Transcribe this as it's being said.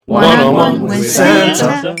101 with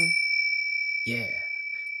Santa. Yeah.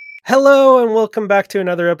 Hello and welcome back to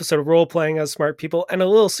another episode of Role Playing as Smart People and a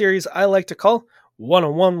little series I like to call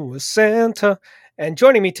 101 with Santa. And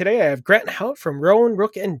joining me today I have Grant Howitt from Rowan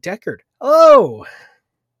Rook Deckard. Hello.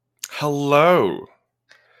 Hello.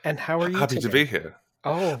 And how are you Happy today? to be here.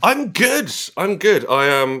 Oh. I'm good.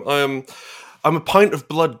 I'm a pint of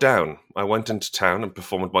blood down. I went into town and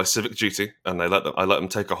performed my civic duty, and I let them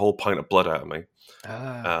take a whole pint of blood out of me.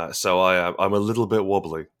 So I'm a little bit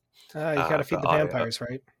wobbly. You gotta feed the vampires,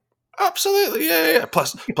 right? Absolutely, yeah.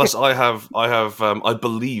 Plus, I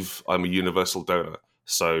believe I'm a universal donor,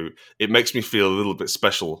 so it makes me feel a little bit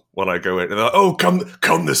special when I go in and they're like, "Oh,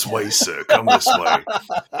 come this way, sir, come this way,"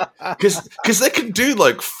 because they can do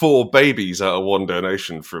like 4 babies out of one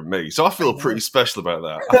donation from me, so I feel pretty special about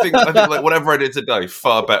that. I think like whatever I did today,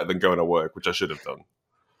 far better than going to work, which I should have done.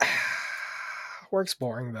 Work's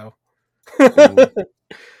boring though.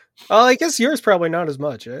 Well, I guess yours probably not as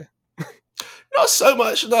much, eh? Not so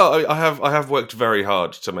much. No, I have worked very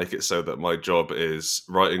hard to make it so that my job is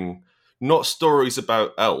writing not stories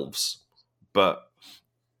about elves, but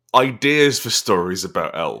ideas for stories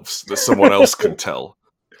about elves that someone else can tell.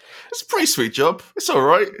 It's a pretty sweet job. It's all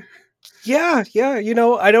right. Yeah. You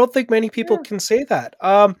know, I don't think many people can say that.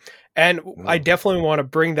 And I definitely want to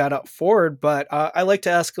bring that up forward, but I like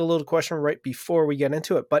to ask a little question right before we get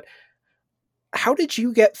into it. But how did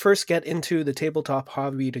you first get into the tabletop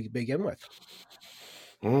hobby to begin with?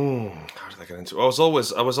 How did I get into it? I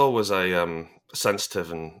was always a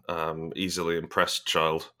sensitive and easily impressed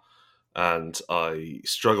child, and I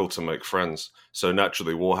struggled to make friends. So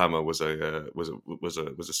naturally, Warhammer was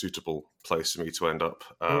a suitable place for me to end up.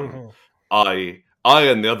 I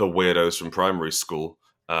and the other weirdos from primary school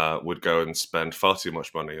would go and spend far too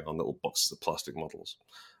much money on little boxes of plastic models.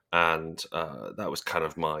 And that was kind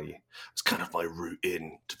of my route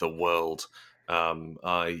into the world.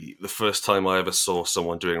 The first time I ever saw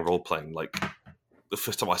someone doing role playing, like the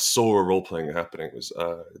first time I saw a role playing happening, was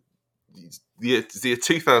the year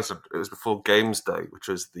 2000. It was before Games Day, which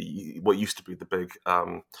was what used to be the big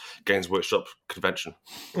Games Workshop convention,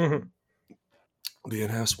 the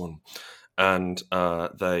in-house one. And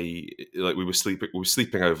we were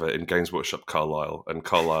sleeping over in Games Workshop Carlisle, and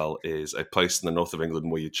Carlisle is a place in the north of England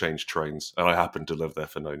where you change trains, and I happened to live there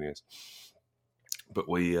for 9 years. But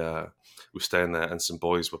we were staying there, and some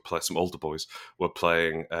older boys were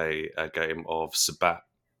playing a game of Sabat,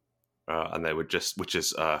 and they were which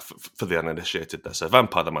is for the uninitiated, that's a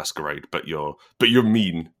Vampire the Masquerade, but you're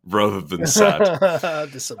mean rather than sad,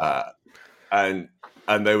 and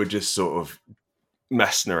they were just sort of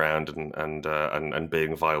messing around and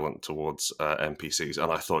being violent towards NPCs, and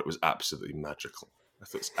I thought it was absolutely magical. I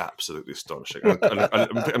thought it's absolutely astonishing,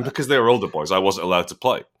 and because they were older boys, I wasn't allowed to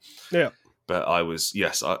play. Yeah, but I was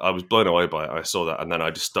blown away by it. I saw that, and then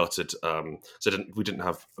I just started. We didn't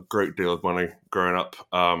have a great deal of money growing up,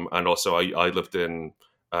 and also I lived in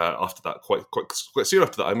after that quite soon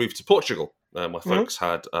after that I moved to Portugal. My folks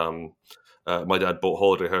had. My dad bought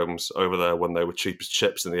holiday homes over there when they were cheap as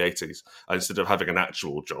chips in the 80s. And instead of having an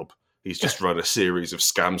actual job, he's just run a series of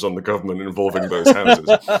scams on the government involving those houses.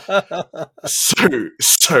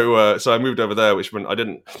 So I moved over there, which meant I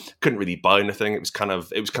couldn't really buy anything. It was kind of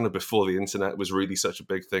before the internet was really such a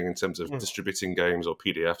big thing in terms of distributing games or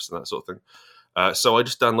PDFs and that sort of thing. So I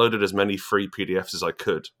just downloaded as many free PDFs as I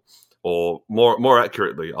could. Or more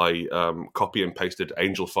accurately, I copy and pasted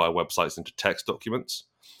Angelfire websites into text documents.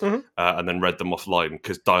 And then read them offline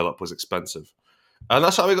because dial-up was expensive. And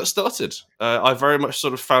that's how I got started. I very much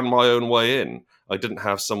sort of found my own way in. I didn't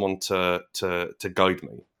have someone to guide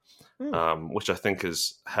me, which I think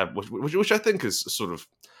has sort of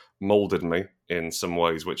molded me in some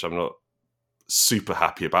ways, which I'm not super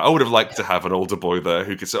happy about. I would have liked to have an older boy there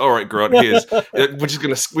who could say, "All right, Grant, we're just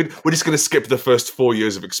gonna skip the first 4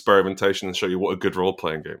 years of experimentation and show you what a good role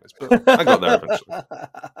playing game is." But I got there eventually.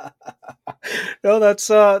 No, that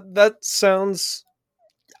sounds.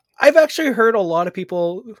 I've actually heard a lot of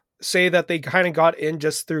people say that they kind of got in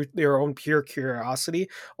just through their own pure curiosity.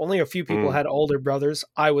 Only a few people had older brothers.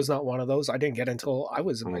 I was not one of those. I didn't get until I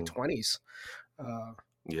was in my 20s.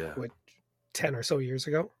 10 or so years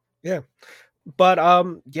ago. Yeah. But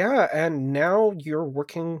and now you're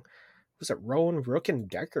working. Was it Rowan Rook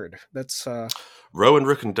Deckard? That's Rowan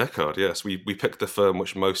Rook Deckard. Yes, we picked the firm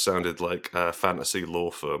which most sounded like a fantasy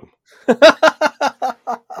law firm.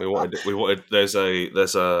 we wanted. There's a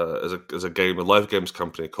live games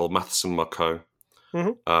company called Matheson Marco,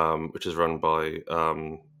 which is run by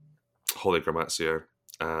Holly Gramazio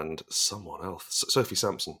and someone else, Sophie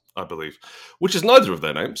Sampson, I believe, which is neither of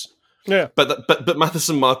their names. Yeah, But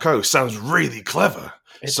Matheson Marcoux sounds really clever.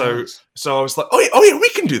 it So does. I was like, oh yeah, we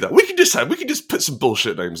can do that. We can just put some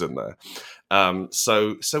bullshit names in there.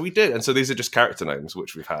 So we did, and so these are just character names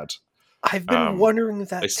which we've had. I've been wondering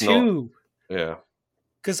that It's not, too. yeah,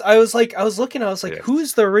 Because I was looking, I was like, yeah.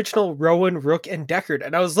 who's the original Rowan, Rook, and Deckard?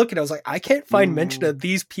 And I was looking, I was like, I can't find mention of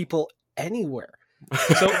these people anywhere.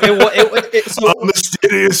 So Our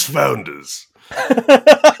mysterious founders.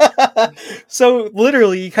 So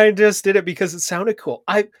literally, you kind of just did it because it sounded cool.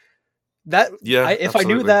 If I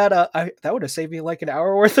knew that, that would have saved me like an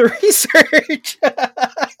hour worth of research.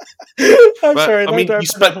 I'm sorry. I mean,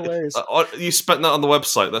 Hilarious. You spent that on the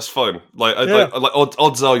website. That's fine. Like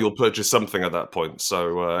odds are you'll purchase something at that point.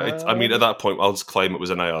 So I mean, at that point, I'll just claim it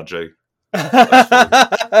was an ARG. I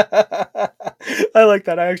like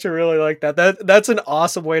that. I actually really like that. That's an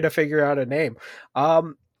awesome way to figure out a name.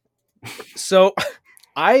 So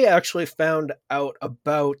I actually found out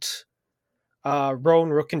about Rowan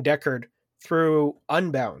Rook and Deckard through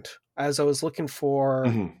Unbound as I was looking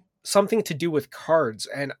for something to do with cards,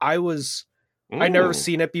 and I never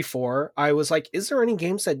seen it before. I was like, is there any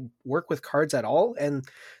games that work with cards at all? And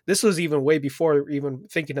this was even way before even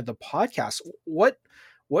thinking of the podcast. What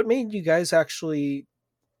made you guys actually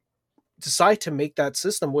decide to make that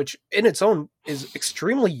system, which in its own is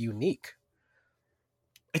extremely unique?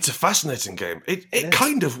 It's a fascinating game. It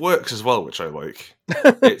kind of works as well, which I like.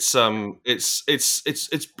 It's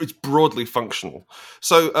broadly functional.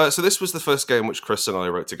 So this was the first game which Chris and I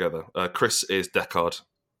wrote together. Chris is Deckard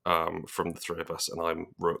from the three of us, and I'm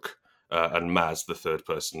Rook, and Maz, the third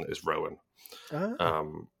person, is Rowan.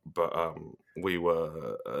 We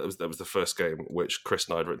were that was the first game which Chris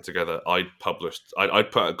and I had written together. I'd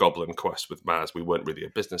put a Goblin Quest with Maz. We weren't really a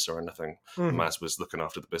business or anything. Maz was looking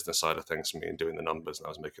after the business side of things for me and doing the numbers, and I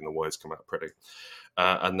was making the words come out pretty.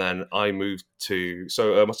 And then I moved to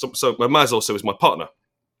Maz also is my partner.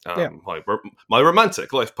 My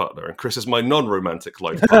romantic life partner, and Chris is my non-romantic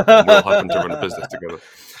life partner. We all happen to run a business together.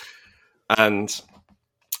 And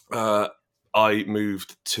I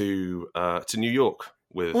moved to New York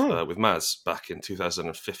with Maz back in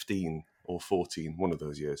 2015 or 14, one of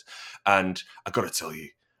those years. And I got to tell you,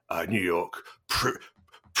 New York,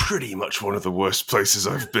 pretty much one of the worst places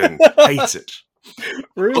I've been. Hate it.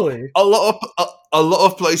 Really? A lot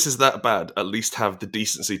of places that bad at least have the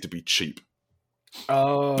decency to be cheap.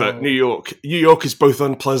 Oh. But New York is both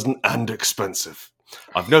unpleasant and expensive.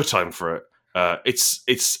 I've no time for it.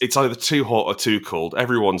 It's either too hot or too cold.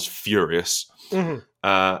 Everyone's furious,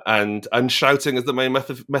 and shouting is the main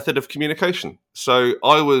method of communication. So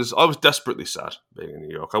I was desperately sad being in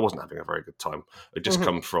New York. I wasn't having a very good time. I'd just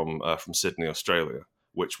come from Sydney, Australia,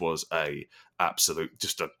 which was a absolute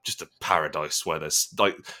just a paradise where there's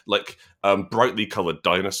like brightly coloured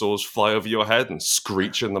dinosaurs fly over your head and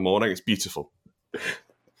screech in the morning. It's beautiful.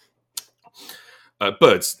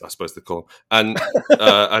 Birds, I suppose they call them. And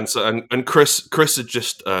Chris had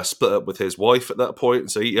just split up with his wife at that point,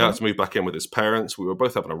 and so he had to move back in with his parents. We were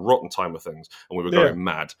both having a rotten time of things, and we were going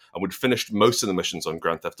mad. And we'd finished most of the missions on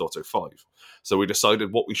Grand Theft Auto 5, so we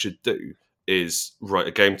decided what we should do is write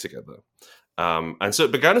a game together. And so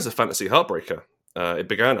it began as a fantasy heartbreaker. It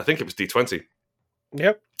began, I think it was D20.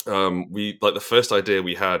 Yep. The first idea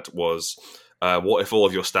we had was, what if all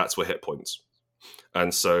of your stats were hit points?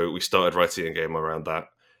 And so we started writing a game around that,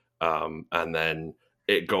 and then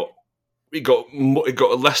it got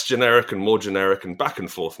less generic and more generic and back and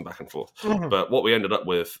forth. But what we ended up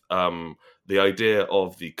with, the idea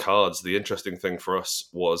of the cards, the interesting thing for us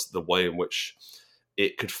was the way in which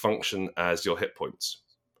it could function as your hit points.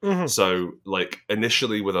 So, like,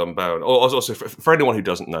 initially with Unbound, also for anyone who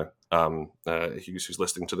doesn't know, who's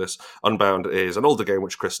listening to this, Unbound is an older game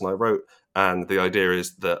which Chris and I wrote, and the idea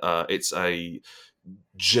is that it's a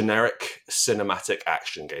generic cinematic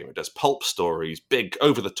action game. It does pulp stories, big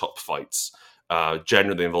over-the-top fights,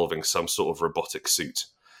 generally involving some sort of robotic suit.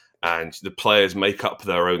 And the players make up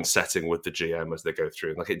their own setting with the GM as they go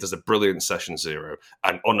through. Like, it does a brilliant session zero,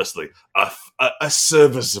 and honestly, a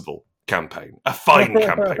serviceable campaign, a fine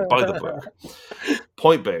campaign by the book.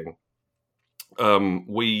 Point being, one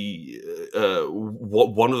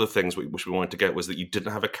of the things which we wanted to get was that you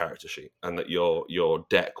didn't have a character sheet, and that your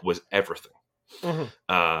deck was everything.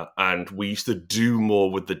 And we used to do more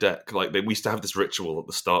with the deck. Like, we used to have this ritual at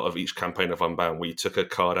the start of each campaign of Unbound where you took a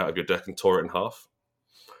card out of your deck and tore it in half,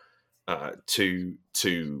 to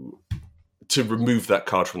remove that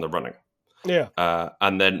card from the running.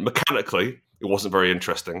 And then mechanically, it wasn't very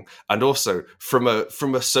interesting. And also from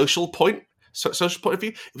a social point, social point of view,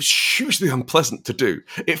 it was hugely unpleasant to do.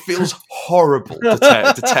 It feels horrible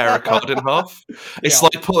to tear a card in half. It's Yeah.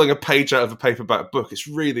 like pulling a page out of a paperback book. It's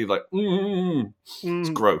really like, it's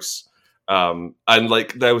Mm. gross. And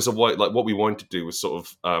like there was what we wanted to do was sort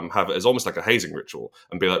of have it as almost like a hazing ritual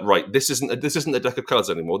and be like, right, this isn't a deck of cards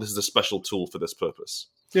anymore. This is a special tool for this purpose.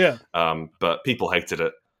 Yeah. But people hated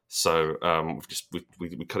it, so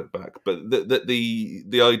we cut it back. But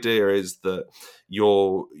the idea is that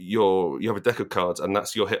you have a deck of cards, and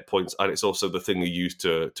that's your hit points, and it's also the thing you use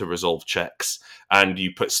to resolve checks, and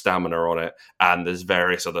you put stamina on it, and there's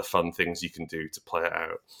various other fun things you can do to play it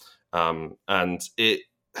out. And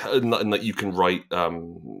that you can write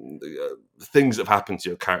things that have happened to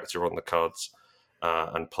your character on the cards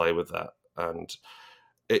and play with that. And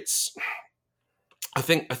it's, I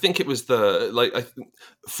think it was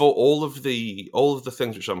for all of the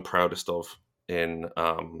things which I'm proudest of in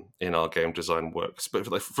our game design works, but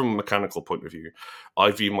like from a mechanical point of view,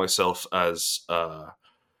 I view myself as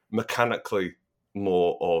mechanically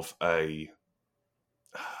more of a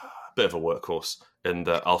bit of a workhorse in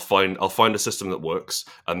that I'll find a system that works,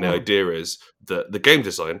 and the idea is that the game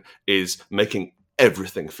design is making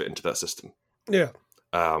everything fit into that system. Yeah.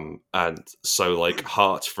 And so like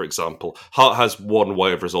Heart, for example, Heart has one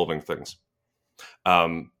way of resolving things.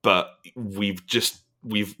 But we've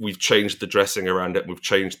changed the dressing around it. We've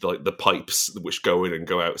changed the pipes which go in and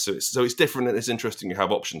go out. So it's different and it's interesting. You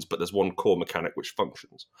have options, but there's one core mechanic which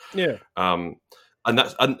functions. Yeah. And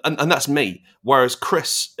that's me. Whereas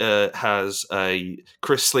Chris Chris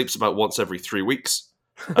sleeps about once every 3 weeks.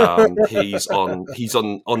 He's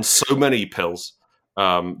on so many pills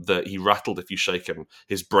that he rattled if you shake him.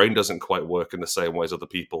 His brain doesn't quite work in the same way as other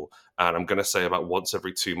people. And I'm going to say about once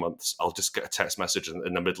every 2 months, I'll just get a text message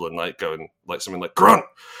in the middle of the night going like something like, Grunt,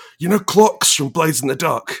 you know clocks from Blades in the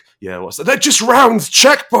Dark? Yeah, what's that? They're just round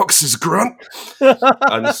check boxes, Grunt.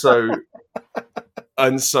 and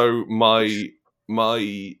so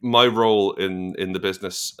my role in the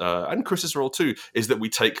business and Chris's role too is that we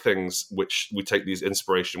take these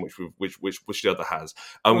inspiration which the other has,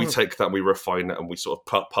 and we take that and we refine it and we sort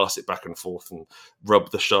of pass it back and forth and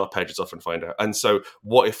rub the sharp edges off and find out. And so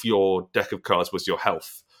what if your deck of cards was your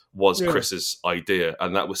health was Chris's idea,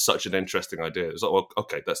 and that was such an interesting idea. It was like, well,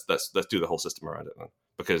 okay, let's do the whole system around it then,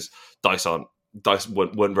 because dice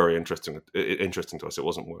weren't very interesting to us. It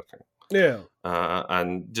wasn't working. Yeah.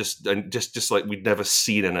 And just like we'd never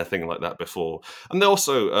seen anything like that before. And they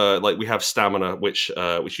also like we have stamina, which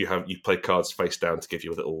you play cards face down to give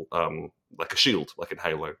you a little like a shield, like in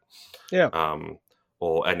Halo. Yeah.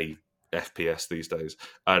 Or any FPS these days.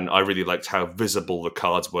 And I really liked how visible the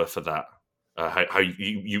cards were for that. How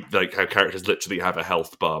you like how characters literally have a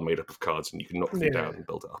health bar made up of cards, and you can knock them down and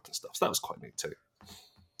build it up and stuff. So that was quite neat too.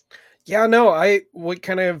 Yeah, no, what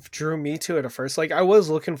kind of drew me to it at first, like I was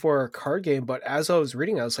looking for a card game, but as I was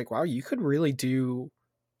reading, I was like, wow, you could really do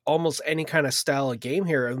almost any kind of style of game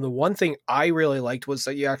here. And the one thing I really liked was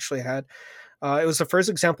that you actually had, it was the first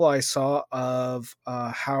example I saw of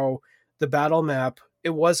how the battle map, it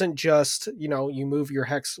wasn't just, you move your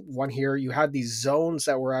hex one here, you had these zones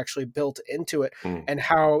that were actually built into it, and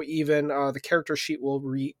how even the character sheet will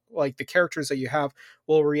the characters that you have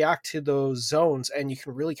will react to those zones, and you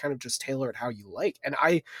can really kind of just tailor it how you like. And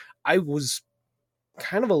I was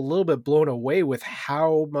kind of a little bit blown away with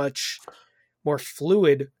how much more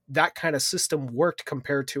fluid that kind of system worked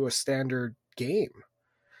compared to a standard game.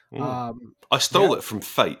 I stole it from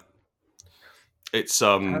Fate. It's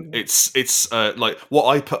like what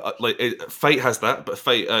I put Fate has that, but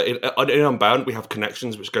Fate in Unbound we have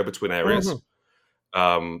connections which go between areas,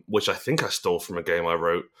 which I think I stole from a game I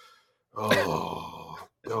wrote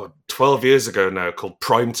 12 years ago now, called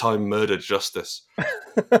Primetime Murder Justice.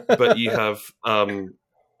 But you have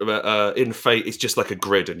in Fate it's just like a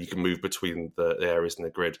grid, and you can move between the areas in the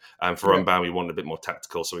grid. And for Unbound we wanted a bit more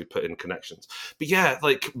tactical, so we put in connections. But yeah,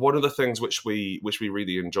 like one of the things which we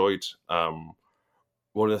really enjoyed.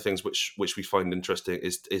 One of the things which we find interesting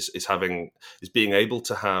is being able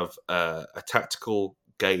to have a tactical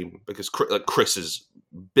game, because Chris is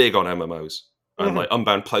big on MMOs, and like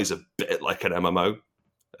Unbound plays a bit like an MMO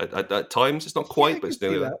at times. It's not quite, but it's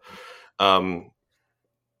nearly that. In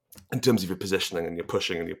terms of your positioning and your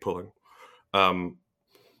pushing and your pulling.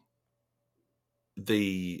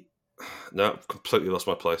 No, completely lost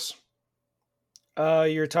my place.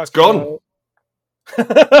 You're talking. It's gone.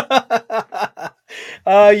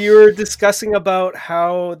 You were discussing about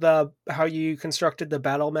how you constructed the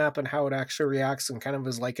battle map and how it actually reacts and kind of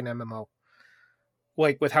is like an MMO,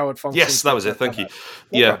 like with how it functions. Yes, that was it. Thank you.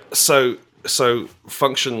 Yeah. So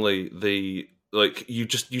functionally, like you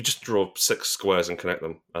just draw 6 squares and connect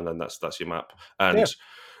them, and then that's your map. And Yeah.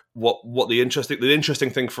 what the interesting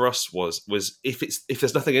thing for us was if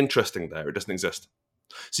there's nothing interesting there, it doesn't exist.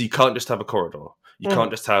 So you can't just have a corridor. You Mhm.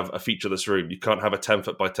 can't just have a featureless room. You can't have a 10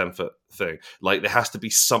 foot by 10 foot thing. Like there has to be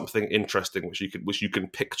something interesting which you can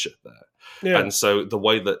picture there. Yeah. And so the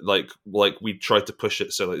way that like we tried to push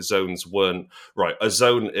it so that zones weren't right. A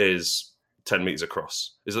zone is 10 meters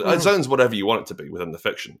across. A Mhm. zone's whatever you want it to be within the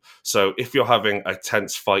fiction. So if you're having a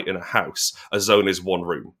tense fight in a house, a zone is one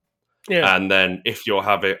room. Yeah. And then if you're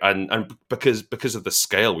having and because of the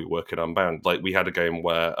scale we work in Unbound, like we had a game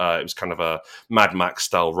where it was kind of a Mad Max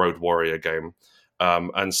style road warrior game,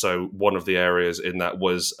 and so one of the areas in that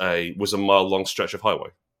was a mile long stretch of highway.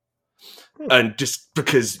 And just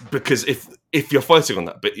because if you're fighting on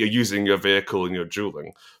that bit, you're using your vehicle and you're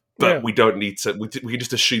dueling, but Yeah. we don't need to. We can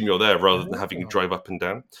just assume you're there rather than having you drive up and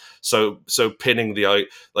down. So pinning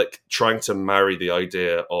trying to marry the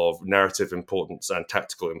idea of narrative importance and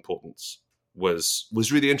tactical importance was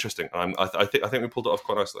really interesting. I think we pulled it off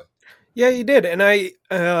quite nicely. Yeah, you did. And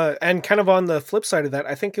and kind of on the flip side of that,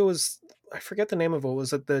 I think it was, I forget the name of it.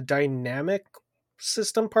 Was it the dynamic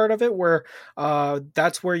system part of it, where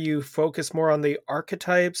that's where you focus more on the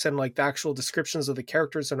archetypes and like the actual descriptions of the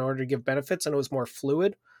characters in order to give benefits, and it was more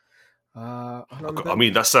fluid? I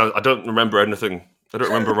mean, that sounds. I don't remember anything. I don't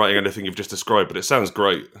remember writing anything you've just described, but it sounds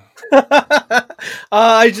great. It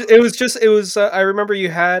was. I remember you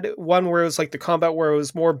had one where it was like the combat where it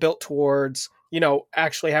was more built towards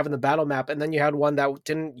actually having the battle map, and then you had one that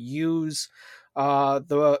didn't use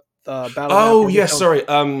the battle map. Oh yes, sorry.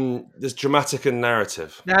 There's dramatic and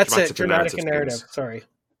narrative. That's it. Dramatic and narrative. Things. Sorry.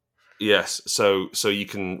 Yes, so you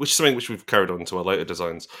can, which is something which we've carried on to our later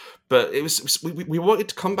designs, but it was we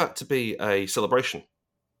wanted combat to be a celebration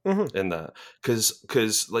in that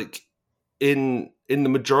because like in the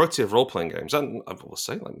majority of role playing games, and I will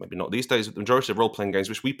say like maybe not these days, but the majority of role playing games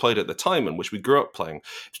which we played at the time and which we grew up playing,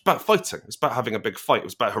 it's about fighting, it's about having a big fight, it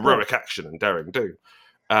was about heroic action and daring do,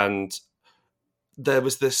 and there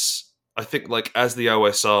was this, I think, like as the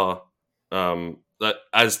OSR. That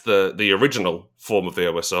as the original form of the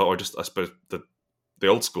OSR, or just I suppose the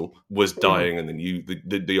old school was dying, and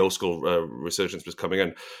the old school resurgence was coming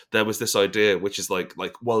in. There was this idea, which is like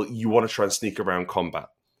well, you want to try and sneak around combat,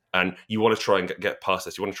 and you want to try and get past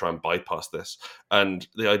this. You want to try and bypass this, and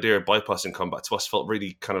the idea of bypassing combat to us felt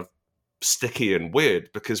really kind of sticky and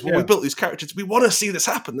weird because we built these characters. We want to see this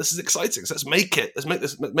happen. This is exciting. So let's make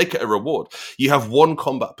it a reward. You have one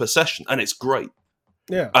combat per session, and it's great.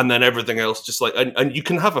 Yeah. And then everything else just like and you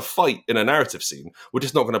can have a fight in a narrative scene. We're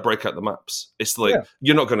just not going to break out the maps. It's like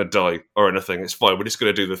you're not going to die or anything. It's fine. We're just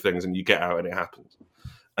going to do the things and you get out and it happens.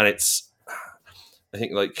 And it's, I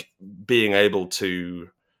think, like being able to,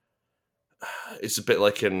 it's a bit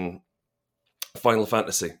like in Final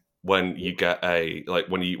Fantasy when you get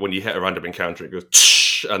when you hit a random encounter, it goes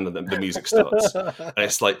and then the music starts, and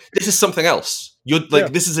it's like this is something else. You're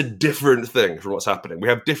like this is a different thing from what's happening. We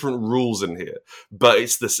have different rules in here, but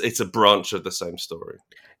it's a branch of the same story.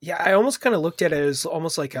 Yeah, I almost kind of looked at it as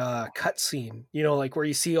almost like a cutscene, like where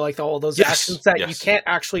you see like all those actions that you can't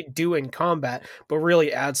actually do in combat, but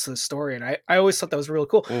really adds to the story. And I always thought that was really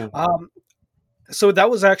cool. So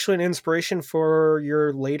that was actually an inspiration for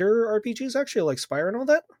your later RPGs, actually, like Spire and all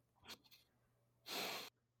that.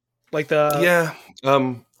 Like so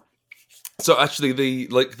actually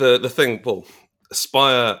the thing, well,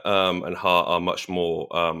 Spire and Heart are much more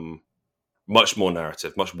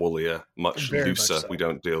narrative, much woollier, much looser. Much so. We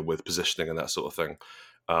don't deal with positioning and that sort of thing,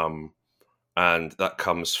 and that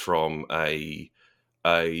comes from there's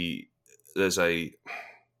a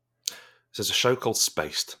show called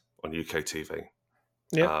Spaced on UK TV.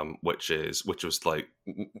 Which was like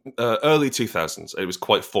early 2000s. It was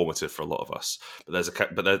quite formative for a lot of us. But there's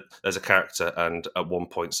a character, and at one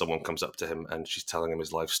point, someone comes up to him and she's telling him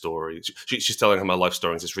his life story. She's telling him her life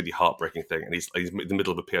story, and it's this really heartbreaking thing. And he's in the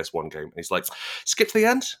middle of a PS1 game, and he's like, "Skip to the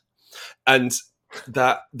end," and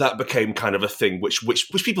that became kind of a thing, which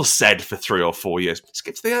people said for 3 or 4 years.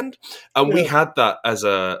 Skip to the end, and we had that as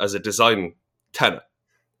a design tenet,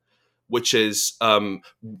 which is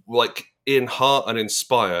like. In Heart and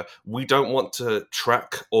Inspire, we don't want to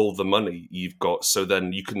track all the money you've got, so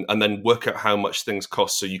then you can and then work out how much things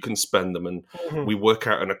cost so you can spend them, and we work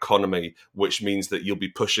out an economy, which means that you'll be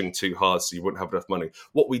pushing too hard so you won't have enough money.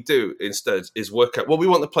 What we do instead is work out, well, we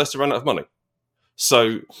want the place to run out of money.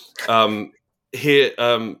 So here's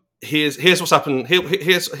what's happened.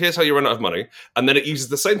 Here's how you run out of money, and then it uses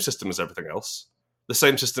the same system as everything else. the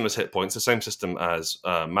same system as hit points, the same system as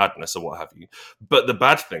madness or what have you. But the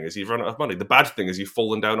bad thing is you've run out of money. The bad thing is you've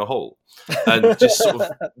fallen down a hole, and just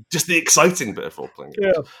just the exciting bit of role playing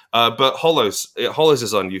games. But Hollows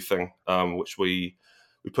is our new thing, which we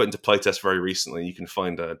put into playtest very recently. You can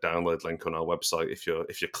find a download link on our website if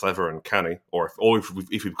you're clever and canny, or if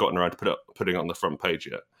we've gotten around to putting it on the front page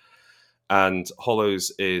yet. And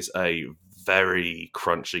Hollows is a very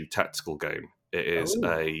crunchy tactical game. It is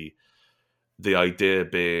the idea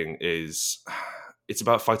being is it's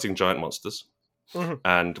about fighting giant monsters,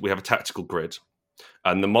 and we have a tactical grid,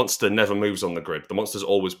 and the monster never moves on the grid. The monster's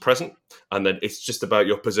always present, and then it's just about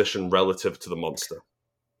your position relative to the monster.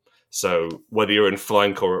 So whether you're in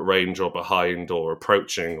flank or at range or behind or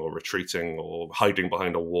approaching or retreating or hiding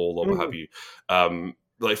behind a wall or what have you,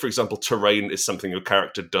 like for example, terrain is something your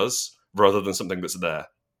character does rather than something that's there.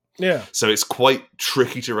 Yeah. So it's quite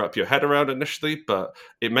tricky to wrap your head around initially, but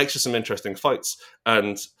it makes for some interesting fights.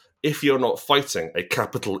 And if you're not fighting a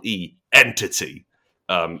capital E entity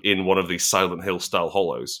in one of these Silent Hill style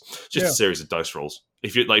hollows, just a series of dice rolls.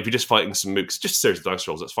 If you're just fighting some mooks, just a series of dice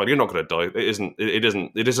rolls, that's fine. You're not going to die.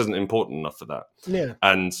 It isn't important enough for that. Yeah.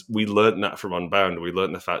 And we learned that from Unbound. We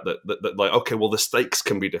learned the fact that like, okay, well, the stakes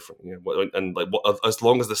can be different, and like as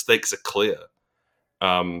long as the stakes are clear,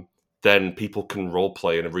 then people can role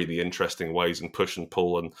play in really interesting ways and push and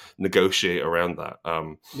pull and negotiate around that.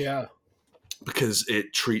 Because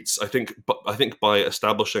it treats, I think by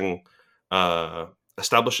establishing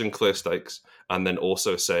clear stakes and then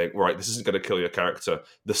also saying, right, this isn't going to kill your character.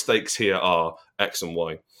 The stakes here are X and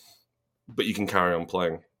Y, but you can carry on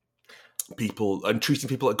playing. People and treating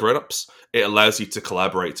people like grown-ups, it allows you to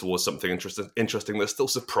collaborate towards something interesting. There's still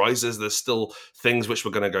surprises, there's still things which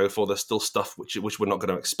we're going to go for, there's still stuff which we're not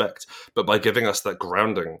going to expect, but by giving us that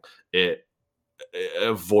grounding, it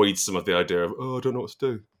avoids some of the idea of, I don't know what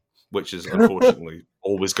to do, which is unfortunately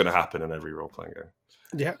always going to happen in every role-playing game.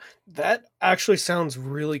 Yeah, that actually sounds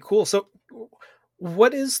really cool. So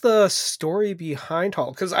what is the story behind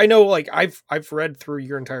Hall? Because I know, like, I've read through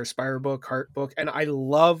your entire Spire book, Heart book, and I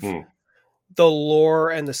love the lore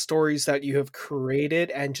and the stories that you have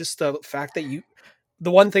created, and just the fact that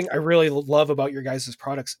the one thing I really love about your guys'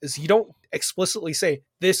 products is you don't explicitly say,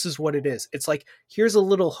 this is what it is. It's like, here's a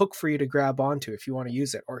little hook for you to grab onto if you want to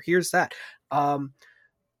use it, or here's that.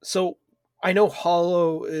 So I know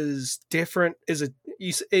Hollow is different.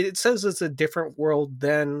 It says it's a different world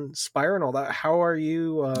than Spire and all that. How are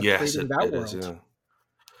you creating that world?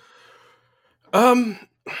 Is,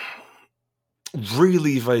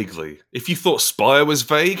 really vaguely. If you thought Spire was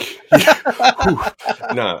vague,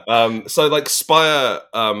 no. So like Spire,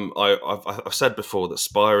 I've said before that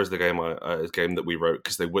Spire is the game that we wrote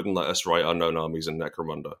because they wouldn't let us write Unknown Armies and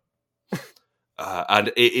Necromunda. And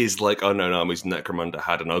it is like Unknown Armies Necromunda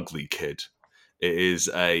had an ugly kid.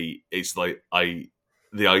 The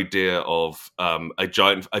idea of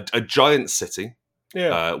a giant city,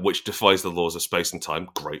 which defies the laws of space and time.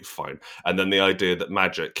 Great, fine. And then the idea that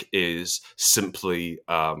magic is simply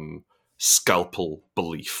scalpel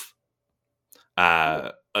belief,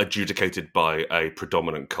 adjudicated by a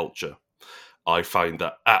predominant culture. I find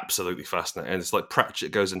that absolutely fascinating, and it's like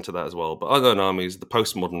Pratchett goes into that as well. But Unknown Armies, the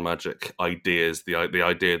postmodern magic ideas, the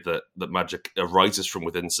idea that magic arises from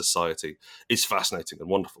within society is fascinating and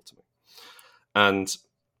wonderful to me. And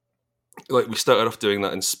like we started off doing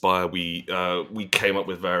that in Spire, we came up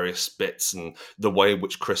with various bits, and the way in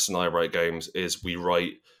which Chris and I write games is we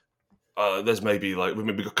write. There's maybe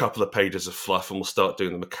a couple of pages of fluff, and we'll start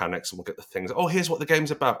doing the mechanics, and we'll get the things. Oh, here's what the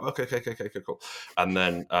game's about. Okay, cool. And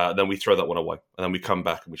then we throw that one away, and then we come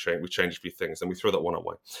back and we change a few things, and we throw that one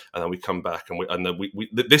away, and then we come back and then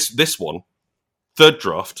this one, third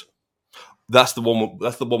draft. That's the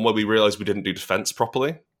one where we realized we didn't do defense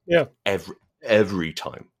properly. Yeah, every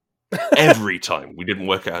time. Every time we didn't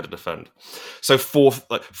work out how to defend. So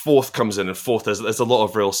fourth comes in, and fourth there's a lot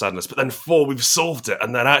of real sadness. But then 4, we've solved it,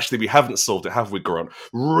 and then actually we haven't solved it, have we, Grant?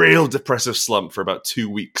 Real depressive slump for about 2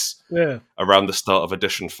 weeks. Yeah, around the start of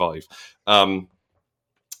edition 5. And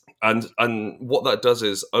what that does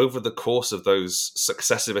is over the course of those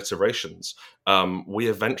successive iterations, we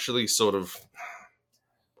eventually sort of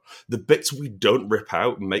the bits we don't rip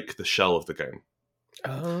out make the shell of the game.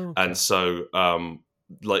 Oh, okay. And so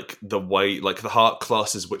like the way, like the heart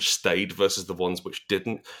classes which stayed versus the ones which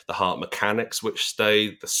didn't, the heart mechanics which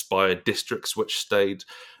stayed, the Spire districts which stayed,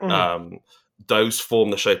 those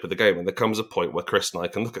form the shape of the game. And there comes a point where Chris and I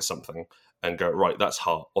can look at something and go, right, that's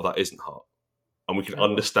heart, or that isn't heart. And we can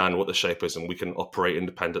understand what the shape is, and we can operate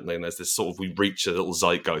independently. And there's this sort of, we reach a little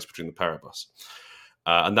zeitgeist between the pair of us.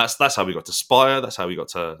 And that's how we got to Spire. That's how we got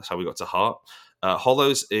to Heart.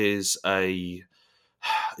 Hollows is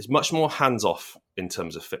is much more hands off in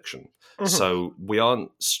terms of fiction. Mhm. So we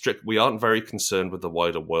aren't very concerned with the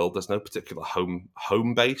wider world. There's no particular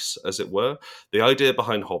home base, as it were. The idea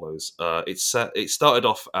behind Hollows, it started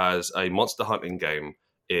off as a monster hunting game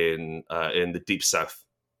in the Deep South,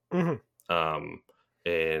 Mhm.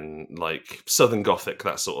 in like Southern Gothic,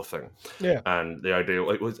 that sort of thing. Yeah. And the idea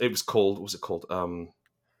it was called, what was it called?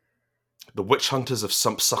 The Witch Hunters of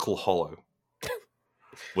Sumpsuckle Hollow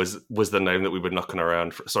was the name that we were knocking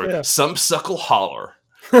around for. Sorry, Yeah. Sumpsuckle Holler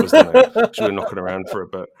was the name. So we were knocking around for a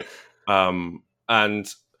bit.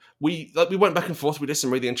 And we went back and forth. We did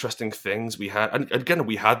some really interesting things. We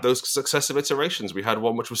had those successive iterations. We had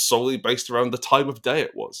one which was solely based around the time of day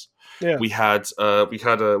it was. Yeah. We had a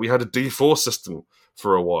D4 system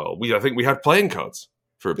for a while. I think we had playing cards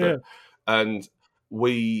for a bit, and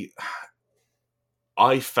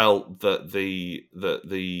I felt that the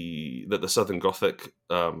Southern Gothic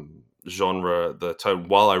genre, the tone,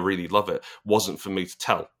 while I really love it, wasn't for me to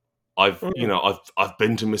tell. I've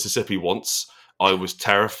been to Mississippi once. I was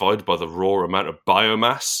terrified by the raw amount of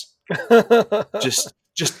biomass.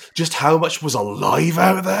 just how much was alive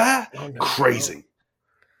out there. Oh, no, crazy.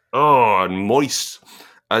 Oh, and moist.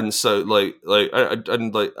 And so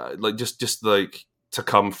just to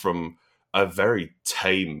come from a very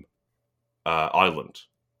tame island,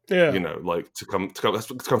 Yeah. to come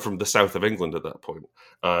from the south of England at that point,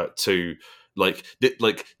 to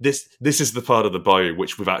this is the part of the bayou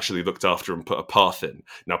which we've actually looked after and put a path in.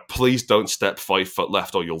 Now, please don't step 5 foot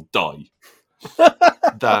left or you'll die.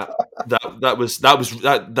 that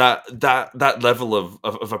level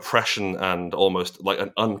of oppression and almost like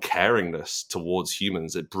an uncaringness towards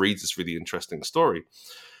humans, it breeds this really interesting story.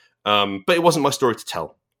 But it wasn't my story to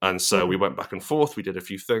tell. And so we went back and forth, we did a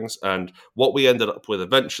few things, and what we ended up with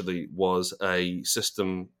eventually was a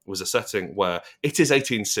setting where it is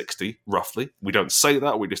 1860, roughly. We don't say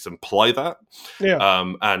that, we just imply that.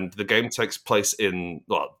 Yeah. And the game takes place in,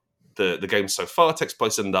 the game so far takes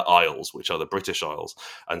place in the Isles, which are the British Isles.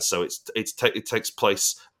 And so it takes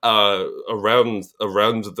place around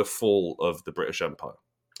the fall of the British Empire.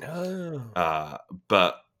 Oh.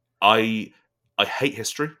 But I hate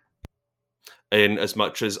history, in as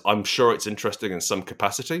much as I'm sure it's interesting in some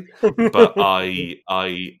capacity, but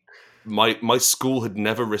my school had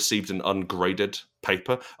never received an ungraded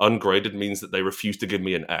paper. Ungraded means that they refused to give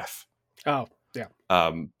me an F. Oh, yeah.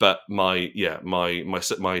 But my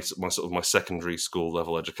secondary school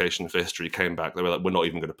level education for history came back. They were like, we're not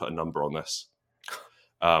even going to put a number on this.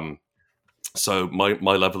 So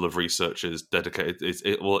my level of research is dedicated. It's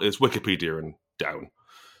Wikipedia and down.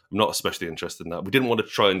 I'm not especially interested in that. We didn't want to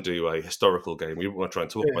try and do a historical game. We didn't want to try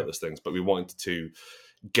and talk about those things, but we wanted to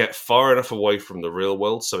get far enough away from the real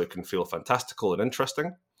world so it can feel fantastical and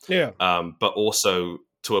interesting. Yeah. But also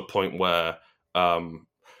to a point where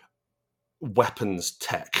weapons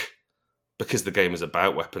tech, because the game is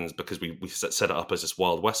about weapons, because we set it up as this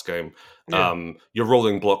Wild West game, your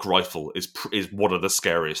rolling block rifle is one of the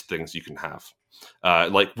scariest things you can have.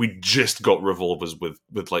 We just got revolvers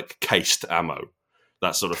with like cased ammo,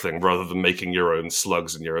 that sort of thing, rather than making your own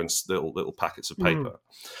slugs and your own little packets of paper.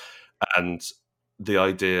 And the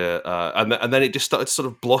idea, and then it just started to sort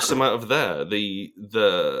of blossom out of there.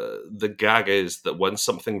 The gag is that when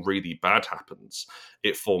something really bad happens,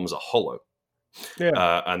 it forms a hollow.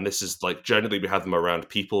 And this is generally we have them around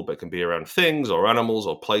people, but it can be around things or animals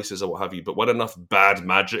or places or what have you. But when enough bad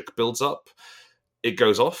magic builds up, it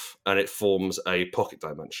goes off and it forms a pocket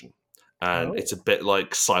dimension. And it's a bit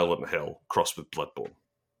like Silent Hill crossed with Bloodborne.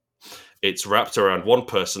 It's wrapped around one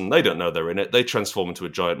person. They don't know they're in it. They transform into a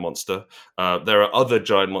giant monster. There are other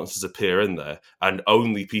giant monsters appear in there, and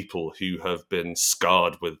only people who have been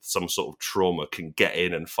scarred with some sort of trauma can get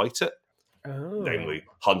in and fight it. Namely,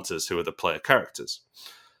 hunters, who are the player characters.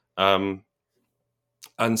 And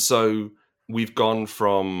so we've gone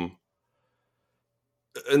from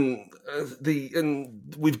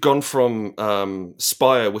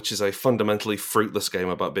Spire, which is a fundamentally fruitless game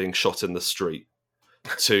about being shot in the street,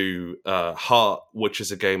 to Heart, which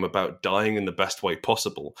is a game about dying in the best way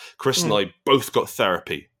possible. Chris and I both got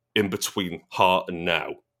therapy in between Heart and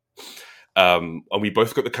now. And we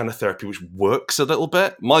both got the kind of therapy which works a little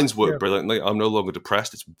bit. Mine's worked brilliantly. I'm no longer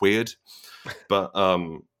depressed. It's weird. But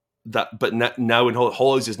now in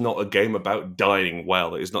Hollows is not a game about dying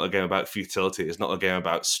well. It's not a game about futility. It's not a game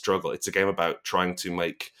about struggle. It's a game about trying to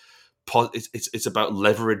make it's about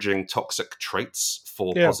leveraging toxic traits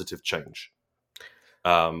for positive change,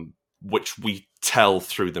 which we tell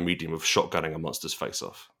through the medium of shotgunning a monster's face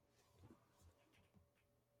off.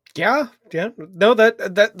 Yeah. No, that's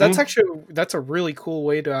Mm, actually that's a really cool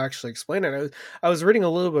way to actually explain it. I was reading a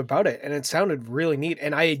little bit about it, and it sounded really neat.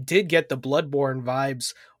 And I did get the Bloodborne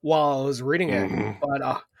vibes while I was reading it. mm,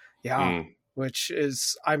 But yeah, mm. which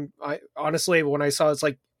is I honestly when I saw it's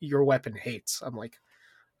like your weapon hates, I'm like,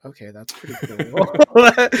 okay, that's pretty cool.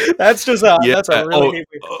 That's just Yeah. that's a really neat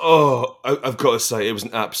way. I've got to say, it was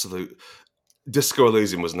an absolute. Disco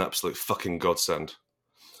Elysium was an absolute fucking godsend.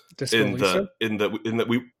 Disco In Elysium. that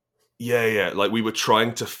we, yeah, like we were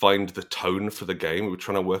trying to find the tone for the game. We were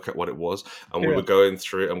trying to work out what it was, and we Yeah, were going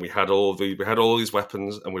through it, and we had all these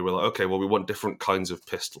weapons, and we were like, okay, well, we want different kinds of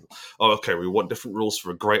pistol. Oh, okay, we want different rules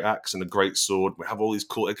for a great axe and a great sword. We have all these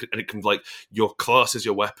cool, and it can, like, your class is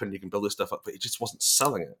your weapon. You can build this stuff up, but it just wasn't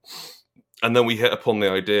selling it. And then we hit upon the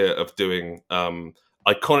idea of doing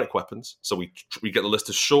iconic weapons. So we get the list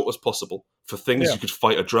as short as possible for things yeah, you could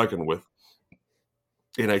fight a dragon with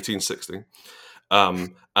in 1860,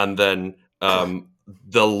 and then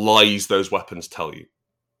the lies those weapons tell you.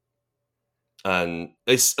 And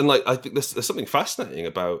like, I think there's something fascinating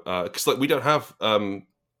about, because like we don't have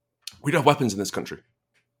weapons in this country.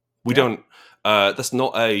 We yeah, don't. That's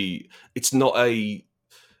not a. It's not a.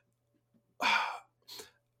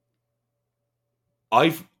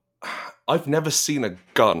 I've I've never seen a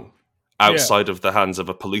gun yeah, outside of the hands of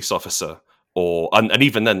a police officer, or and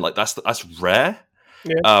even then, like, that's rare.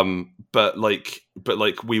 yeah, But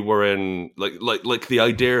like we were in, like the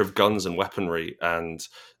idea of guns and weaponry, and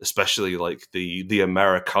especially like the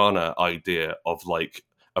Americana idea of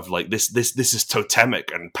this is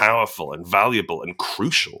totemic and powerful and valuable and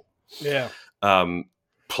crucial. yeah, um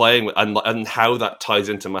Playing with, and how that ties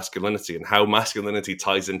into masculinity, and how masculinity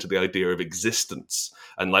ties into the idea of existence,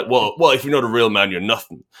 and like, well, if you're not a real man, you're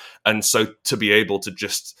nothing. And so to be able to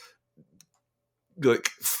just like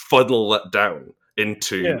funnel that down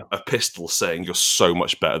into yeah. a pistol saying you're so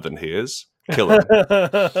much better than he is, kill him.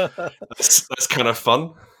 That's kind of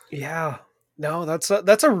fun. Yeah. No, that's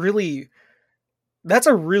a really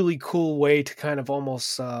cool way to kind of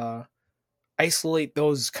almost isolate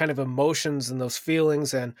those kind of emotions and those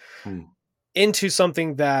feelings and Hmm. into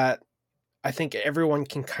something that I think everyone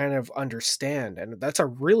can kind of understand. And that's a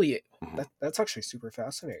really Mhm. that's actually super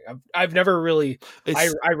fascinating. I've never really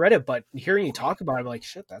It's I read it, but hearing you talk about it, I'm like,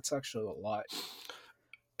 shit, that's actually a lot.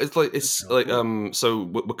 That's it's really like cool. so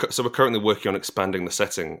we're currently working on expanding the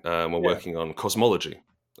setting. We're Yeah. working on cosmology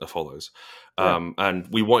of Hollows, Yeah. and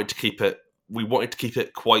we wanted to keep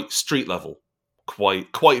it quite street level,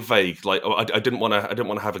 quite vague. Like, I didn't want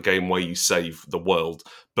to have a game where you save the world,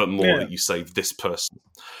 but more Yeah. that you save this person.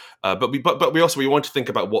 But we wanted to think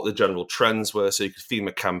about what the general trends were, so you could theme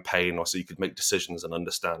a campaign, or so you could make decisions and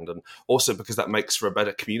understand, and also because that makes for a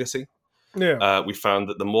better community. Yeah. We found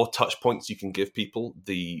that the more touch points you can give people,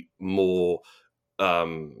 the more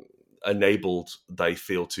um, enabled they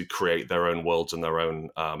feel to create their own worlds and their own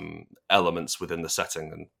elements within the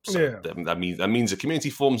setting. And so Yeah. that means a community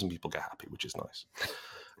forms and people get happy, which is nice.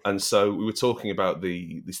 And so we were talking about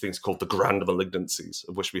these things called the grand malignancies,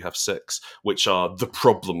 of which we have 6, which are the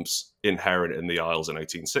problems inherent in the Isles in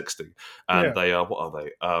 1860. And Yeah. they are, what are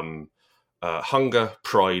they? Hunger,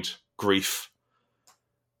 pride, grief,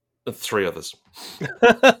 and 3 others.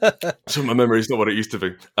 So my memory is not what it used to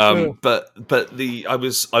be. Yeah. But the I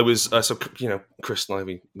was so, Chris and I,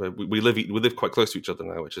 we live quite close to each other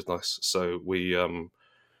now, which is nice. So we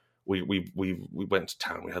went to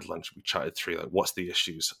town, we had lunch, we chatted through, like, what's the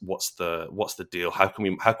issues, what's the deal, how can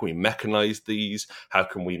we mechanize these, how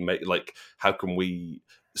can we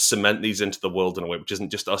cement these into the world in a way which isn't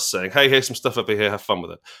just us saying, hey, here's some stuff over here, have fun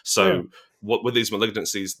with it. Yeah. So what with these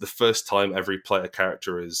malignancies, the first time every player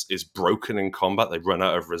character is broken in combat, they run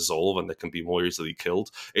out of resolve and they can be more easily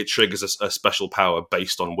killed, it triggers a special power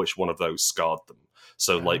based on which one of those scarred them.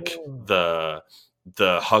 So like Oh.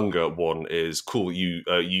 the hunger one is cool. You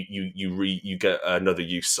get another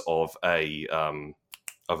use of an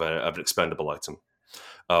expendable item.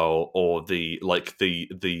 Or the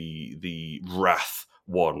wrath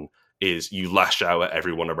one is you lash out at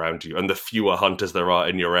everyone around you, and the fewer hunters there are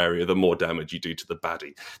in your area, the more damage you do to the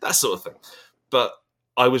baddie. That sort of thing. But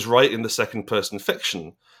I was right in the second person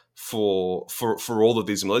fiction for all of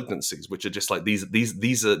these malignancies, which are just like these are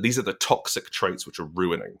the toxic traits which are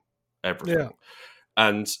ruining Yeah. everything.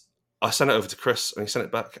 And I sent it over to Chris, and he sent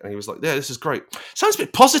it back, and he was like, "Yeah, this is great. Sounds a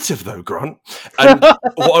bit positive, though, Grant." And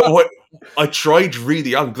I tried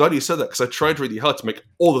really. I'm glad you said that, because I tried really hard to make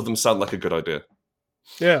all of them sound like a good idea.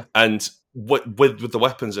 Yeah. And with the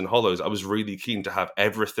weapons and hollows, I was really keen to have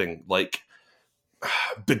everything like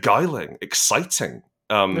beguiling, exciting,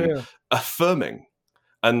 Yeah. affirming.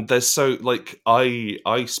 And there's so like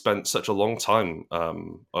I spent such a long time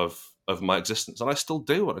of my existence, and I still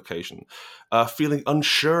do on occasion, feeling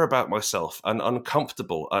unsure about myself and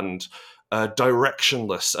uncomfortable and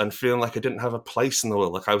directionless and feeling like I didn't have a place in the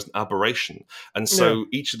world, like I was an aberration. And Yeah. so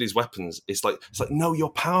each of these weapons is like, it's like, no, you're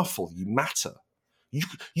powerful, you matter.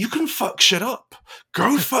 You can fuck shit up.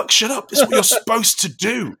 Go fuck shit up. It's what you're supposed to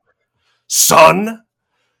do, son.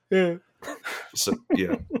 Yeah. So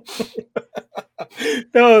yeah.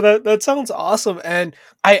 No, that sounds awesome, and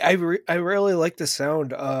I really like the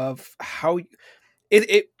sound of how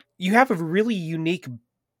it you have a really unique.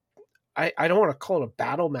 I don't want to call it a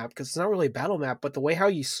battle map because it's not really a battle map, but the way how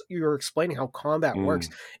you're explaining how combat works,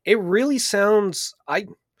 it really sounds. I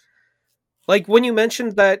like when you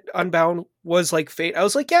mentioned that Unbound was like Fate. I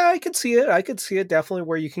was like, yeah, I could see it. I could see it definitely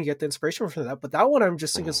where you can get the inspiration from that. But that one, I'm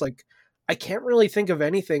just thinking is like, I can't really think of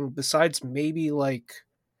anything besides maybe like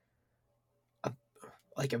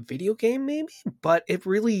a video game, maybe. But it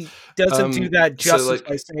really doesn't do that So justice by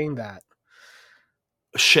like saying that.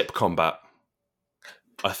 ship combat,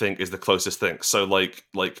 I think, is the closest thing. So like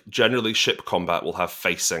generally ship combat will have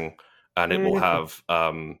facing, and it will Mhm. have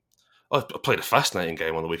I played a fascinating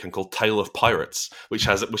game on the weekend called Tale of Pirates, which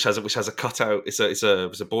has a cutout. It's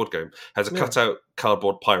a board game. Has a Yeah. cutout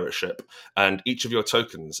cardboard pirate ship, and each of your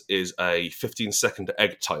tokens is a 15-second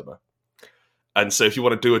egg timer. And so if you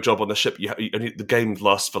want to do a job on the ship, the game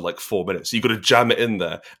lasts for like 4 minutes. So you've got to jam it in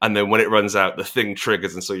there. And then when it runs out, the thing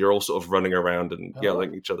triggers. And so you're all sort of running around and Oh.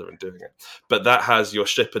 yelling at each other and doing it. But that has your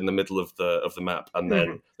ship in the middle of the map. And Mhm.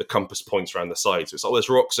 then the compass points around the side. So it's, oh, there's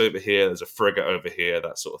rocks over here. There's a frigate over here,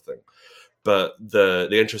 that sort of thing. But the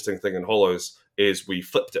interesting thing in Hollows is we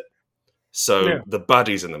flipped it. So Yeah. the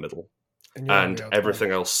baddie's in the middle And you're on and the outside.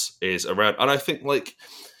 everything else is around. And I think like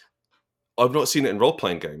I've not seen it in role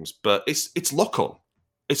playing games, but it's lock on.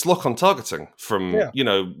 It's lock on targeting from Yeah.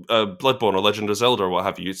 Bloodborne or Legend of Zelda or what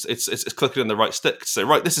have you. It's clicking in the right stick to say,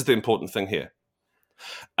 right, this is the important thing here.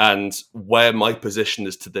 And where my position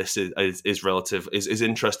is to this is relative, is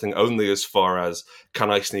interesting only as far as, can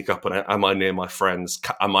I sneak up on it? Am I near my friends?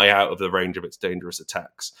 Am I out of the range of its dangerous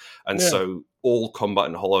attacks? And Yeah. so all combat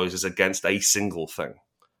in Hollows is against a single thing.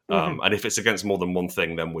 Mhm. And if it's against more than one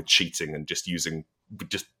thing, then we're cheating and just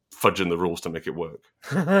fudging the rules to make it work.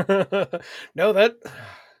 No,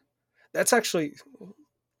 that's actually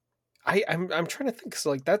I'm trying to think. So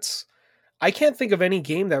like that's I can't think of any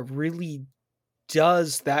game that really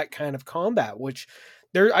does that kind of combat. Which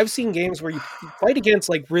there I've seen games where you fight against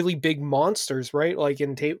like really big monsters, right? Like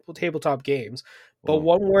in tabletop games, but Mm.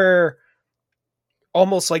 one where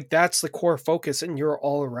almost like that's the core focus and you're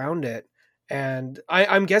all around it. And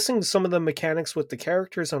I'm guessing some of the mechanics with the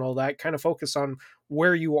characters and all that kind of focus on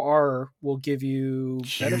where you are will give you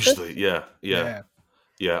benefit. Hugely, yeah, yeah. Yeah.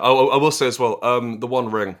 Yeah, I will say as well, the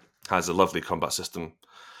One Ring has a lovely combat system.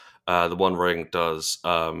 The One Ring does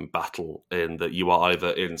battle in that you are either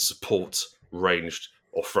in support, ranged,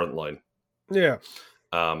 or frontline, Yeah.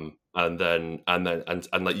 and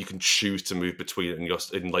like you can choose to move between, and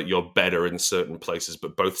you're better in certain places,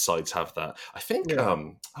 but both sides have that. I think Yeah.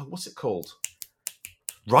 what's it called?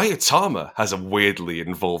 Ryotama has a weirdly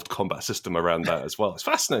involved combat system around that as well. It's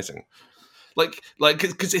fascinating. Like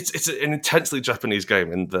because it's an intensely Japanese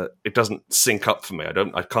game in that it doesn't sync up for me.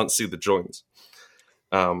 I can't see the joins.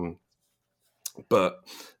 But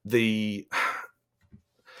the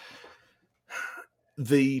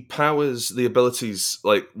powers, the abilities,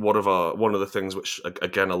 like one of the things which,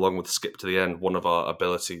 again, along with skip to the end, one of our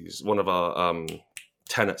abilities, one of our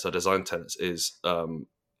tenets, our design tenets, is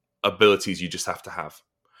abilities you just have to have.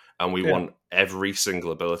 And we Yeah. want every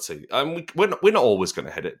single ability. And we're not always going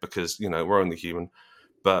to hit it because we're only human,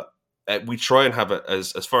 but we try and have it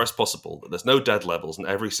as far as possible that there's no dead levels, and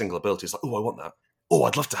every single ability is like, oh, I want that. Oh,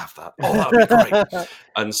 I'd love to have that. Oh, that would be great.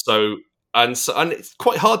 And so and it's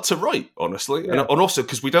quite hard to write, honestly, and Yeah. also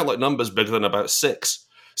because we don't like numbers bigger than about 6,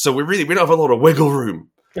 so we don't have a lot of wiggle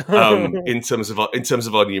room in terms of our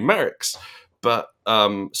numerics. But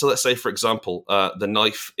so let's say, for example, the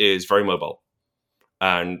knife is very mobile.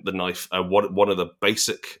 And the knife, one of the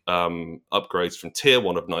basic upgrades from tier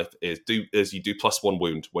 1 of knife is you do +1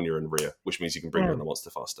 wound when you're in rear, which means you can bring down the monster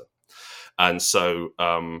faster. And so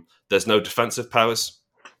there's no defensive powers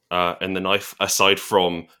in the knife aside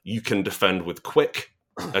from you can defend with quick.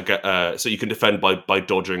 So you can defend by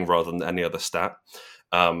dodging rather than any other stat.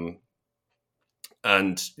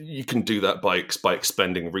 And you can do that by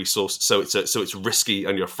expending resource. So it's risky,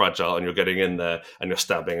 and you're fragile, and you're getting in there, and you're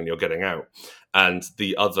stabbing, and you're getting out. And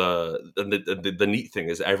the neat thing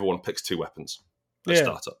is everyone picks 2 weapons at Yeah.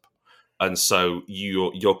 startup. and so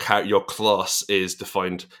your class is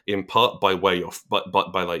defined in part by where you're,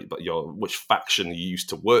 but your which faction you used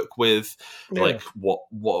to work with, Yeah. like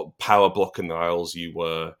what power block in the Isles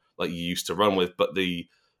you used to run with, but the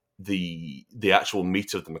actual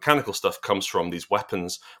meat of the mechanical stuff comes from these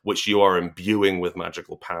weapons which you are imbuing with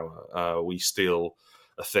magical power. We steal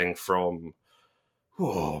a thing from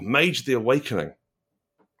Mage the Awakening.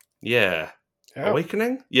 Yeah. Yeah.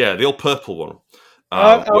 Awakening? Yeah, the old purple one.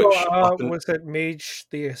 Which up in Was it Mage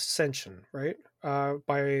the Ascension, right? By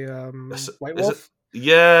White is it? Wolf.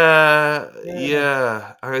 Yeah,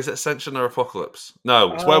 Yeah. yeah. Is it Ascension or Apocalypse?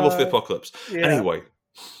 No, it's Werewolf the Uh, Apocalypse. yeah. Anyway,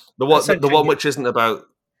 the Ascension. one Yeah. which isn't about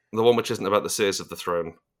the Seers of the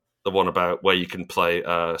Throne. The one about where you can play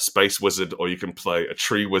a space wizard, or you can play a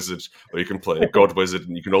tree wizard, or you can play a god wizard,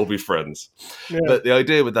 and you can all be friends. Yeah. But the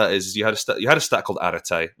idea with that is you had a stat called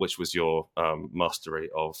Arate, which was your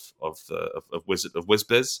mastery of wizard of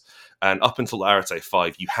Wizbiz, and up until Arate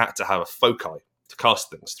 5, you had to have a foci to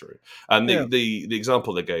cast things through. And Yeah. the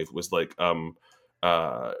example they gave was like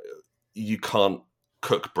uh, you can't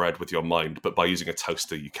cook bread with your mind, but by using a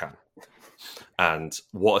toaster you can. And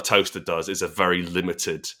what a toaster does is a very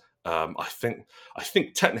limited, I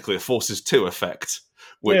think technically a forces 2 effect,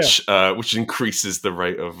 Yeah. which increases the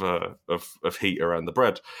rate of heat around the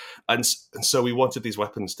bread, and so we wanted these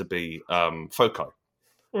weapons to be foci,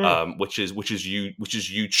 Mm. which is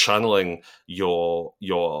you channeling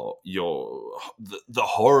the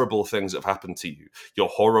horrible things that have happened to you, your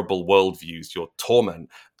horrible worldviews, your torment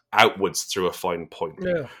outwards through a fine point.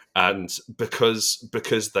 Yeah. And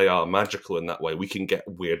because they are magical in that way, we can get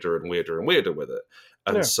weirder and weirder and weirder with it.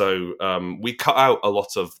 And Yeah. so we cut out a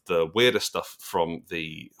lot of the weirder stuff from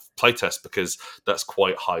the playtest because that's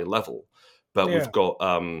quite high level. But Yeah. we've got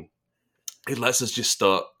it lets us just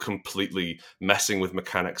start completely messing with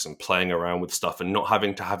mechanics and playing around with stuff and not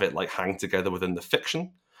having to have it like hang together within the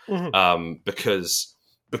fiction. Mhm. Because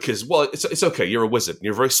well, it's okay. You're a wizard.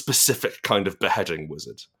 You're a very specific kind of beheading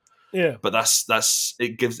wizard. Yeah. But that's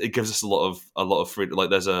it gives us a lot of freedom. Like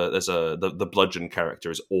the bludgeon character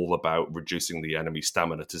is all about reducing the enemy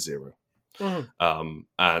stamina to 0. Mhm.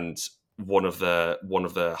 And one of their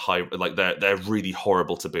high, like they're really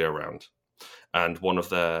horrible to be around. And one of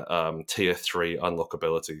their tier 3 unlock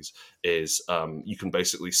abilities is you can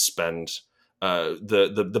basically spend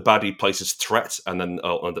the baddie places threat and then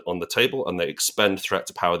on the table, and they expend threat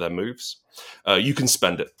to power their moves. You can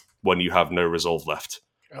spend it when you have no resolve left,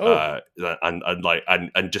 Oh.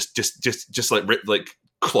 and just like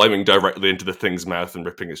climbing directly into the thing's mouth and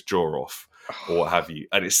ripping its jaw off or what have you.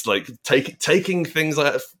 And it's like taking things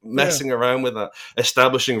like that, messing around with that,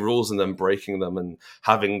 establishing rules and then breaking them, and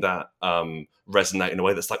having that resonate in a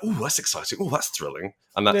way that's like, oh, that's exciting, oh, that's thrilling,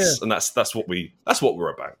 and Yeah. that's what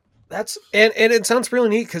we're about. That's and it sounds really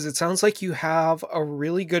neat because it sounds like you have a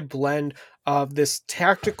really good blend of this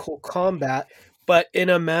tactical combat, but in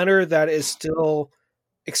a manner that is still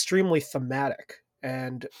extremely thematic.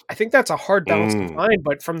 And I think that's a hard balance to Mm. find,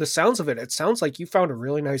 but from the sounds of it, it sounds like you found a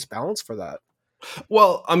really nice balance for that.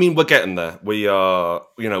 Well, I mean, we're getting there. We are,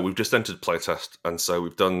 we've just entered playtest, and so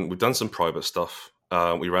we've done some private stuff.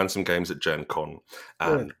 We ran some games at Gen Con,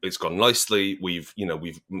 Yeah. and it's gone nicely. We've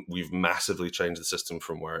massively changed the system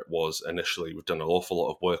from where it was initially. We've done an awful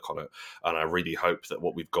lot of work on it, and I really hope that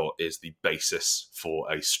what we've got is the basis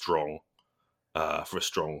for a strong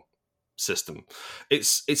system.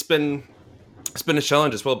 It's been a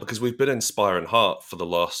challenge as well because we've been in Spire and Heart for the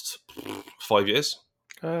last 5 years.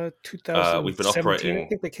 We've been 2017, I operating.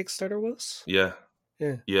 think the Kickstarter was. Yeah,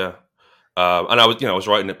 Yeah. yeah. And I was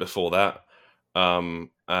writing it before that,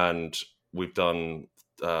 and we've done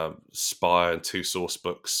Spire and 2 source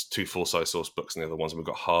books, 2 full-size source books, and the other ones. And we've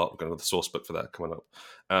got Heart. We've got another source book for that coming up,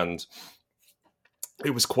 and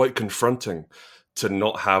it was quite confronting to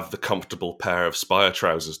not have the comfortable pair of Spire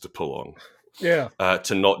trousers to pull on. Yeah.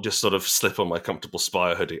 To not just sort of slip on my comfortable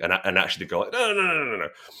Spire hoodie and actually go like, no.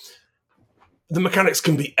 The mechanics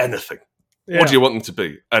can be anything. Yeah. What do you want them to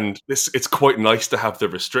be? And it's quite nice to have the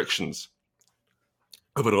restrictions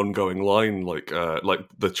of an ongoing line, like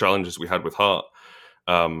the challenges we had with Heart,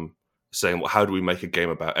 saying, well, how do we make a game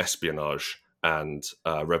about espionage and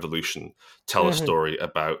revolution, tell a Mhm. story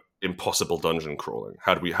about impossible dungeon crawling?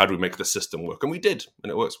 How do we make the system work? And we did,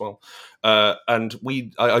 and it works well. And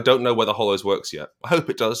I don't know whether Hollows works yet. I hope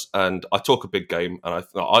it does. And I talk a big game, and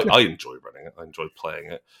I enjoy running it. I enjoy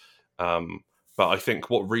playing it. But I think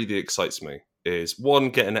what really excites me is, one,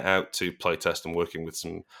 getting it out to playtest and working with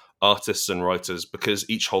some artists and writers, because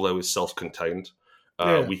each Hollow is self-contained.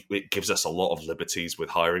 Yeah. It gives us a lot of liberties with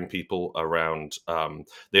hiring people around.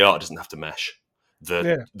 The art doesn't have to mesh.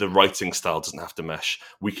 The writing style doesn't have to mesh.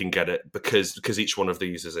 We can get it because each one of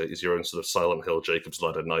these is your own sort of Silent Hill, Jacob's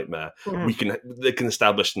Ladder, Nightmare. They can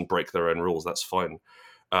establish and break their own rules. That's fine.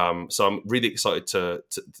 So I'm really excited to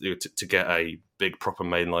get a big proper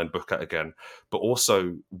mainline book out again. But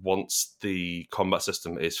also, once the combat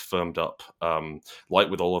system is firmed up, like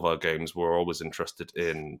with all of our games, we're always interested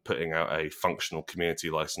in putting out a functional community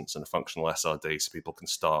license and a functional SRD so people can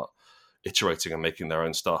start iterating and making their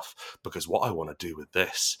own stuff. Because what I want to do with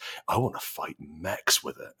this, I want to fight mechs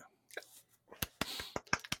with it.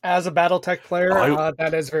 As a BattleTech player,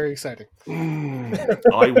 that is very exciting.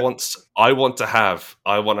 I want to have.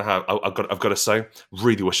 I've got to say,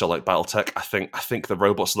 really wish I liked BattleTech. I think the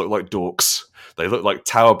robots look like dorks. They look like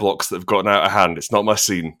tower blocks that have gotten out of hand. It's not my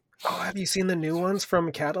scene. Oh, have you seen the new ones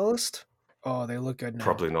from Catalyst? Oh, they look good now.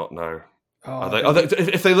 Probably not. No.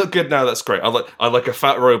 If they look good now, that's great. I like a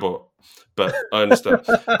fat robot, but I understand.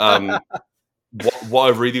 What I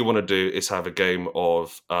really want to do is have a game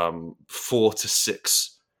of 4 to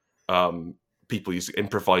 6 people use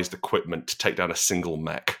improvised equipment to take down a single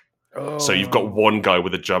mech. Oh. So you've got one guy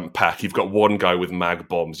with a jump pack, you've got one guy with mag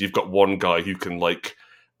bombs, you've got one guy who can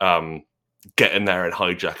get in there and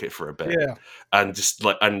hijack it for a bit. Yeah. And just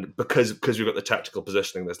because we've got the tactical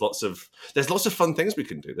positioning, there's lots of fun things we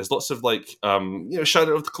can do. There's lots of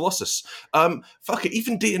Shadow of the Colossus. Fuck it,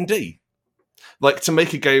 even D&D. Like to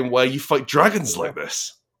make a game where you fight dragons like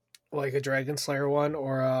this. Like a Dragon Slayer one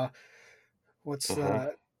or what's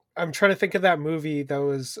that? I'm trying to think of that movie that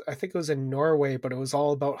was, I think it was in Norway, but it was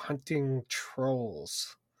all about hunting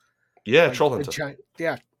trolls. Yeah, like Troll Hunter.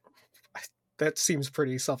 That seems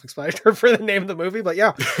pretty self-explanatory for the name of the movie, but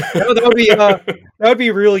yeah, that would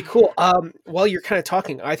be really cool. While you're kind of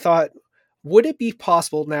talking, I thought, would it be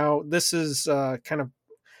possible? Now, this is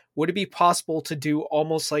would it be possible to do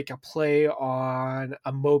almost like a play on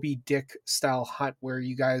a Moby Dick style hunt where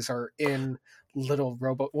you guys are in little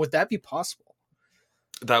robot? Would that be possible?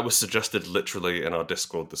 That was suggested literally in our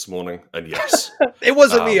Discord this morning, and yes. It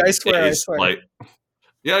wasn't me, I swear. I swear. Like,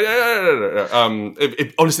 yeah.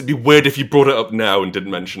 It honestly, it'd be weird if you brought it up now and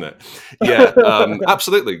didn't mention it. Yeah,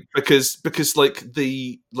 absolutely. Because like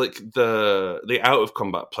the out of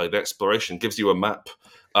combat play, the exploration gives you a map,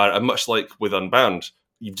 and much like with Unbound,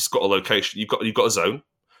 you've just got a location. You've got a zone,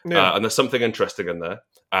 and there's something interesting in there,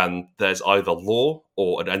 and there's either lore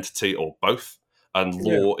or an entity or both. And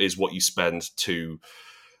lore is what you spend to.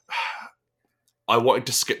 I wanted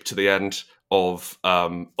to skip to the end of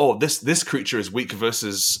this creature is weak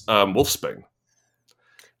versus Wolfsbane,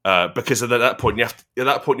 because at that point you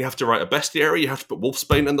have to write a bestiary. You have to put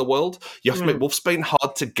Wolfsbane in the world. You have to make Wolfsbane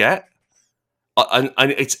hard to get, and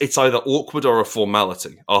it's either awkward or a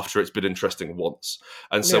formality after it's been interesting once.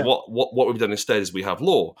 And so what we've done instead is we have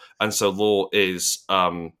lore, and so lore is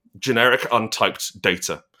generic untyped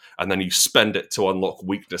data, and then you spend it to unlock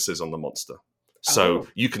weaknesses on the monster. So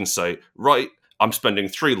you can say, right, I'm spending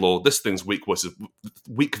 3 lore. This thing's weak versus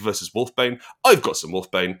Wolfbane. I've got some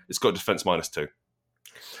Wolfbane. It's got defense -2,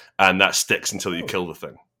 and that sticks until you kill the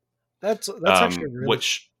thing. That's actually really...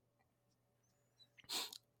 which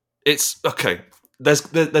it's okay.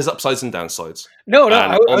 There's upsides and downsides. No,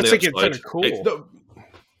 I was thinking it's kind of cool.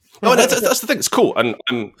 That's the thing. It's cool, and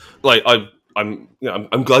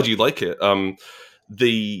I'm glad you like it.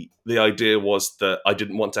 The idea was that I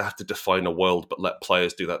didn't want to have to define a world, but let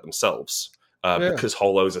players do that themselves. Because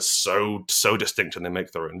holos are so distinct and they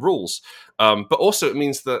make their own rules. But also it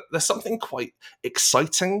means that there's something quite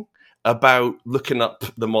exciting about looking up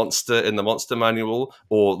the monster in the monster manual,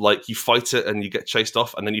 or like you fight it and you get chased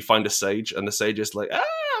off and then you find a sage and the sage is like,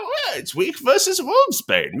 it's weak versus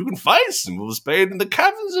Wolfsbane. You can find some Wolfsbane in the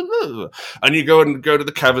caverns of... And you go to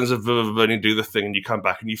the caverns of... and you do the thing and you come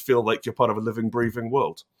back and you feel like you're part of a living, breathing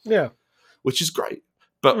world. Yeah. Which is great.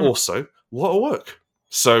 But also, a lot of work.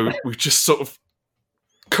 So we just sort of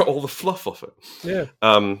cut all the fluff off it. Yeah.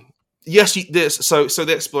 Yes, so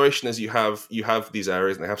the exploration is you have these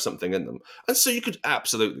areas and they have something in them, and so you could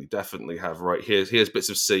definitely have, right, here's bits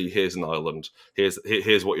of sea, here's an island, here's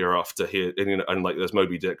what you're after here, and like there's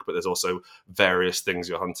Moby Dick, but there's also various things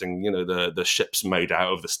you're hunting. The ships made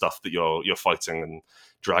out of the stuff that you're fighting and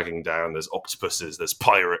dragging down. There's octopuses, there's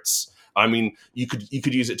pirates. I mean, you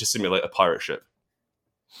could use it to simulate a pirate ship,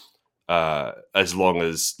 as long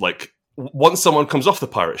as like once someone comes off the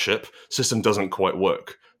pirate ship, system doesn't quite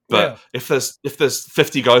work. But if there's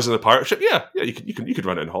 50 guys on the pirate ship, you could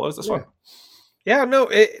run it in hollows. That's fine. Yeah,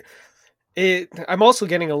 no, I'm also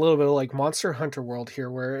getting a little bit of like Monster Hunter World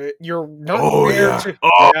here, where you're not there to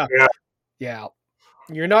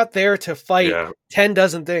you're not there to fight 10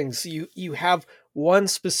 dozen things. You have one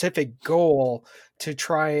specific goal to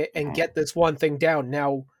try and get this one thing down.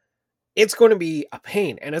 Now, it's going to be a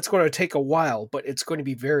pain and it's going to take a while, but it's going to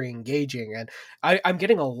be very engaging. And I'm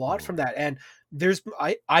getting a lot from that. And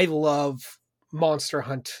I love Monster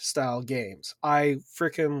Hunt style games. I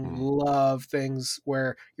freaking love things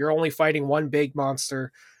where you're only fighting one big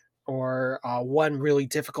monster or one really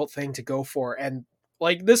difficult thing to go for. And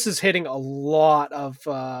like, this is hitting a lot of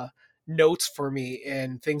notes for me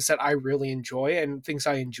and things that I really enjoy and things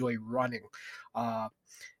I enjoy running. Uh,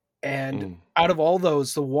 and out of all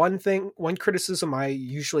those, the one criticism I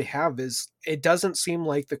usually have is it doesn't seem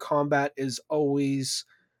like the combat is always,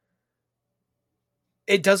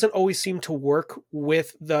 it doesn't always seem to work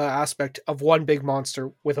with the aspect of one big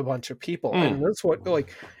monster with a bunch of people. And that's what,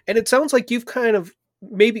 like, and it sounds like you've kind of,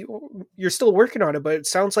 maybe you're still working on it, but it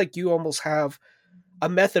sounds like you almost have a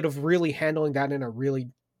method of really handling that in a really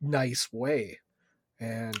nice way.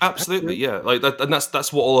 And absolutely, yeah, like that, and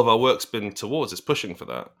that's what all of our work's been towards, is pushing for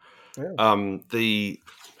that. Yeah. The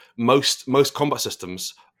most combat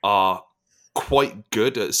systems are quite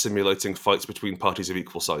good at simulating fights between parties of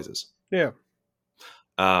equal sizes. Yeah.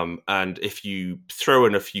 And if you throw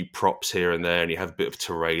in a few props here and there and you have a bit of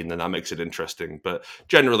terrain, then that makes it interesting. But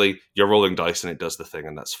generally, you're rolling dice and it does the thing,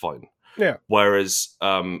 and that's fine. Yeah. Whereas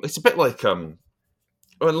it's a bit like so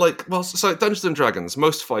Dungeons and Dragons,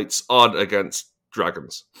 most fights aren't against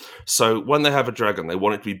dragons. So when they have a dragon, they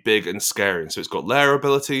want it to be big and scary. And so it's got lair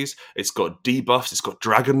abilities, it's got debuffs, it's got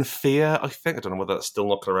dragon fear, I think. I don't know whether that's still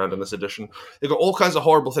knocking around in this edition. They've got all kinds of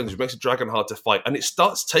horrible things which makes a dragon hard to fight. And it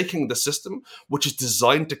starts taking the system, which is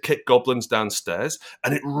designed to kick goblins downstairs,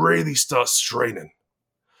 and it really starts straining.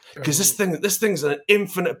 Because this thing's an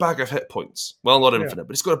infinite bag of hit points. Well, not infinite,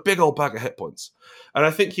 but it's got a big old bag of hit points. And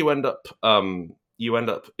I think you end up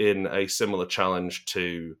in a similar challenge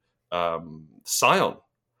to Scion,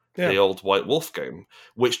 the old White Wolf game,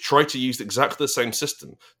 which tried to use exactly the same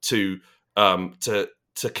system to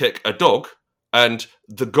kick a dog, and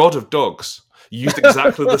the god of dogs used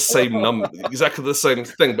exactly the same exactly the same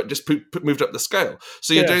thing, but just moved up the scale.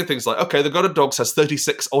 So you're doing things like, okay, the god of dogs has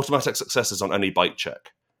 36 automatic successes on any bite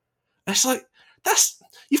check. And it's like,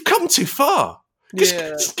 you've come too far.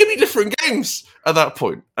 Just give me different games at that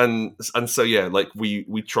point. And so like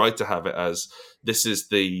we tried to have it as this is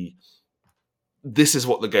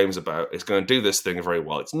what the game's about. It's going to do this thing very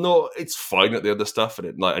well. It's fine at the other stuff,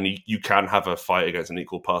 and you can have a fight against an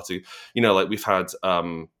equal party. Like we've had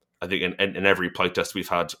I think in every playtest we've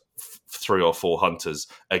had 3 or 4 hunters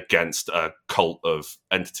against a cult of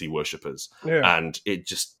entity worshippers, and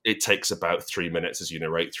it takes about 3 minutes as you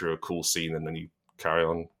narrate through a cool scene, and then you carry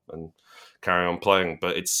on playing.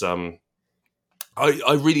 But it's I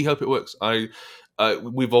really hope it works.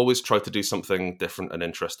 We've always tried to do something different and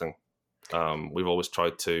interesting. We've always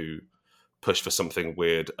tried to push for something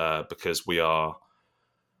weird because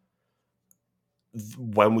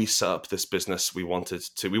when we set up this business, we wanted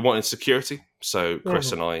security, so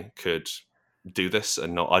Chris and I could do this,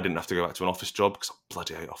 and I didn't have to go back to an office job, because I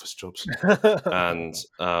bloody hate office jobs. and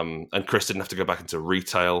Chris didn't have to go back into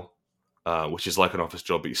retail, which is like an office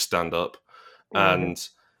job, but you stand up. And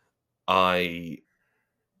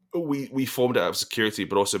we formed it out of security,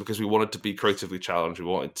 but also because we wanted to be creatively challenged. We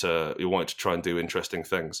wanted to try and do interesting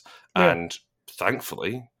things, and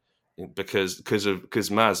thankfully, because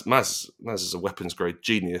Maz is a weapons grade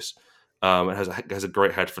genius, and has a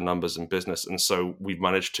great head for numbers and business, and so we've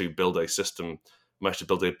managed to build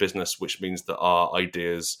a business, which means that our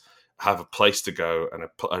ideas have a place to go and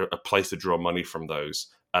a place to draw money from those,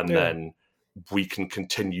 and then we can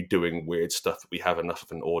continue doing weird stuff. We have enough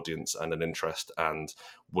of an audience and an interest, and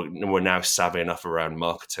we're now savvy enough around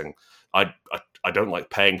marketing. I don't like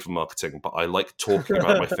paying for marketing, but I like talking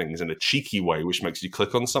about my things in a cheeky way, which makes you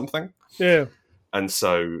click on something. Yeah. And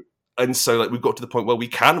so like we've got to the point where we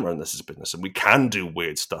can run this as a business, and we can do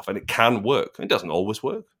weird stuff, and it can work. It doesn't always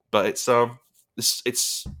work, but it's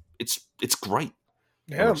great.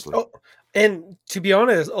 Yeah. Oh, and to be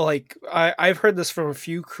honest, like I've heard this from a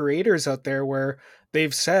few creators out there where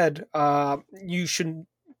they've said you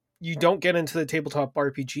don't get into the tabletop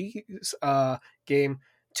RPG game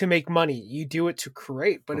to make money. You do it to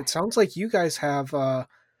create. But it sounds like you guys have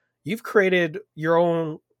you've created your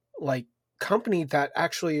own like company that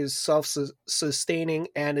actually is self-sustaining,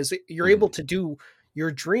 and you're able to do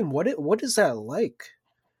your dream. What is that like?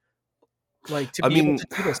 Like to be able to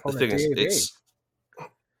do this on a day-to-day?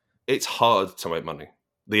 It's hard to make money.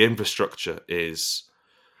 The infrastructure is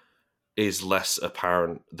less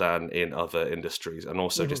apparent than in other industries, and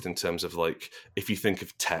also just in terms of like, if you think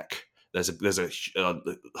of tech, thousands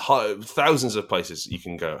of places you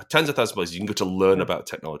can go, tens of thousands of places you can go to learn about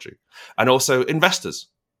technology, and also investors,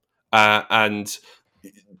 and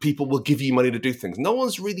people will give you money to do things. No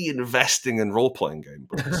one's really investing in role playing game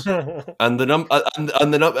books, and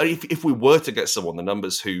if we were to get someone, the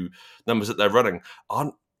numbers that they're running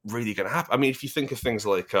aren't really going to happen. I mean, if you think of things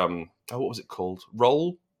like what was it called,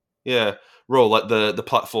 Roll, like the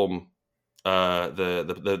platform.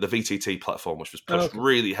 The VTT platform, which was pushed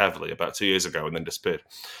really heavily about 2 years ago and then disappeared.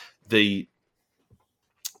 The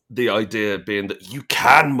idea being that you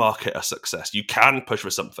can market a success, you can push for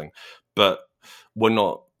something, but we're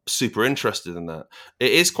not super interested in that.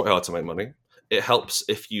 It is quite hard to make money. It helps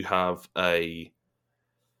if you have I'm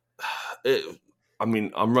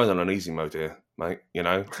running on easy mode here, mate. You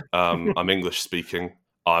know, I'm English speaking.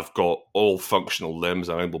 I've got all functional limbs.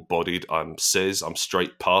 I'm able-bodied. I'm cis. I'm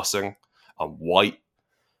straight passing. I'm white.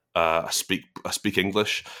 I speak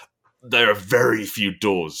English. There are very few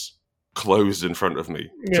doors closed in front of me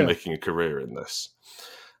to making a career in this.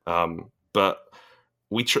 But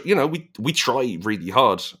we try really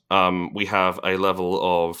hard. We have a level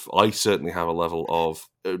of, I certainly have a level of,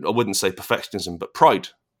 I wouldn't say perfectionism, but pride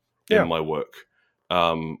in my work.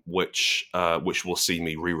 Which will see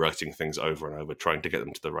me rewriting things over and over, trying to get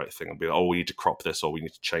them to the right thing, and be like, oh, we need to crop this, or we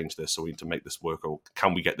need to change this, or we need to make this work, or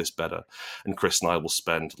can we get this better? And Chris and I will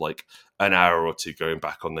spend like an hour or two going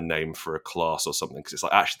back on the name for a class or something, because it's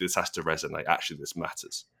like, actually, this has to resonate. Actually, this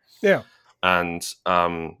matters. Yeah. And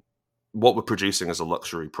what we're producing is a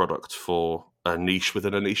luxury product for a niche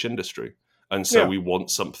within a niche industry, and so we want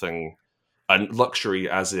something. And luxury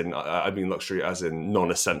as in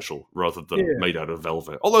non-essential rather than made out of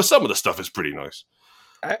velvet. Although some of the stuff is pretty nice.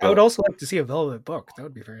 I would also like to see a velvet book. That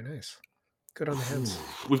would be very nice. Good on the hands.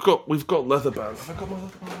 We've got leather bound. Have I got my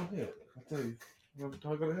leather bound on here? I do. Have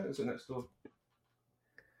I got it here? Is it next door?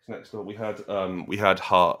 It's next door. We had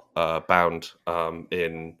Heart bound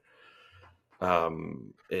in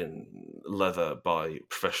leather by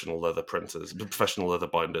professional leather printers, professional leather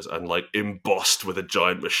binders, and like embossed with a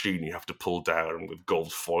giant machine you have to pull down with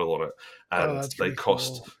gold foil on it, and they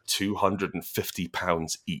cost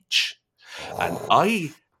 £250 each. And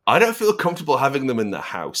I don't feel comfortable having them in the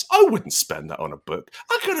house. I wouldn't spend that on a book.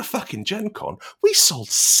 I go to fucking Gen Con. We sold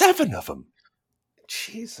 7 of them.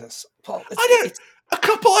 Jesus, Paul, a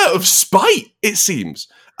couple out of spite, it seems.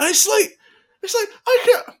 And it's like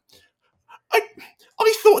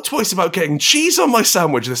I thought twice about getting cheese on my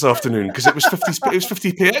sandwich this afternoon because it was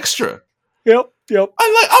 50p extra. Yep. And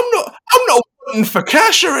like, I'm not wanting for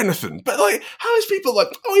cash or anything, but like, how is people like,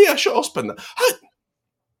 oh yeah, sure, I'll spend that.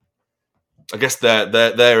 I guess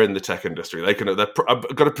they're in the tech industry. I've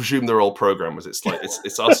got to presume they're all programmers. It's like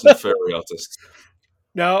it's us and furry artists.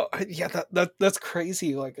 No, yeah, that's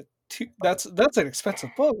crazy. Like, that's an expensive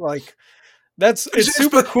book. Like. It's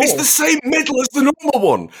super cool. It's the same middle as the normal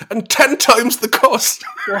one, and 10 times the cost.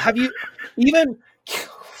 Well, have you even?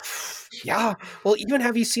 Yeah. Well, even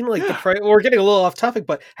have you seen like the price? We're getting a little off topic,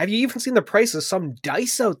 but have you even seen the price of some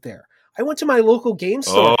dice out there? I went to my local game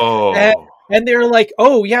store, and they're like,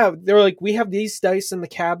 "Oh yeah," they're like, "We have these dice in the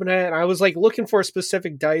cabinet." And I was like looking for a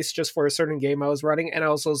specific dice just for a certain game I was running, and I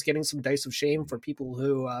also was getting some dice of shame for people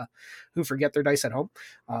who forget their dice at home.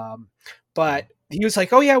 But he was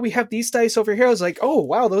like, oh yeah, we have these dice over here. I was like, oh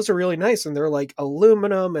wow, those are really nice. And they're like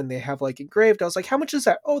aluminum and they have like engraved. I was like, how much is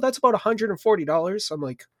that? Oh, that's about $140. I'm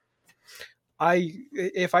like,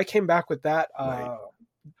 if I came back with that,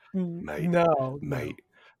 mate,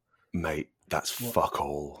 that's fuck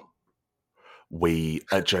all. We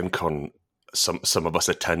at Gen Con, some of us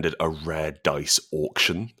attended a rare dice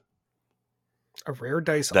auction. A rare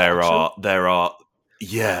dice auction? There are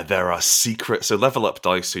secret. So Level Up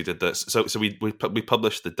Dice who did this. So we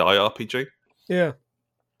published the Die RPG. Yeah.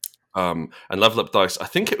 And Level Up Dice, I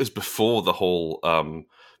think it was before the whole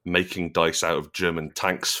making dice out of German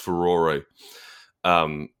tanks furore,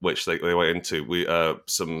 which they went into. We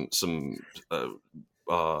some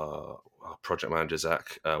project manager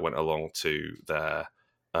Zach went along to their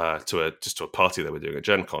to a party they were doing at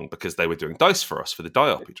Gen Con because they were doing dice for us for the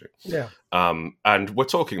Die RPG. Yeah. And we're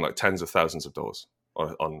talking like tens of thousands of dollars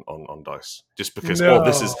on dice, just because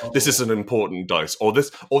this is an important dice, or this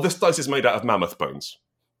dice is made out of mammoth bones.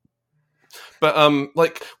 But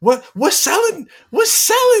like we're selling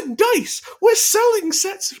dice. We're selling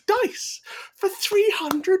sets of dice for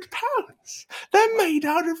 £300. They're made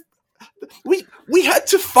out of. We had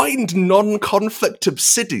to find non-conflict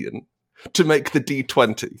obsidian to make the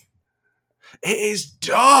D20. It is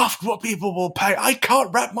daft what people will pay. I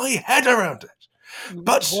can't wrap my head around it.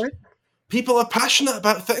 But people are passionate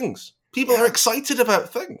about things. People are excited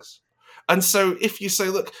about things. And so if you say,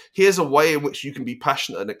 look, here's a way in which you can be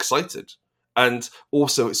passionate and excited, and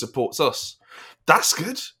also it supports us, that's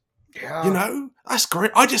good. Yeah. That's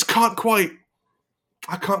great. I just can't quite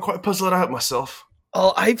puzzle it out myself.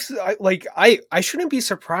 Oh, I shouldn't be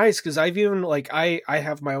surprised because I've even I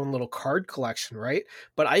have my own little card collection, right?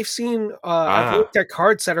 But I've seen I've Ah, looked at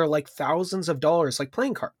cards that are like thousands of dollars, like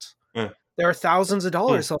playing cards. yeah. There are thousands of Hmm.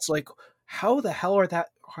 dollars. So it's like, how the hell are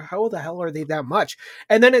they that much?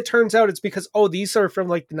 And then it turns out it's because, oh, these are from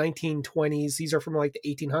like the 1920s, these are from like the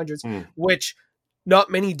 1800s, Hmm. which not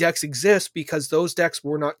many decks exist because those decks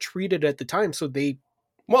were not treated at the time. So they,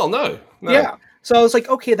 Well, no. yeah. So I was like,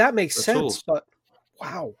 okay, that makes The sense. tools. But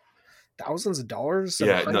wow, thousands of dollars and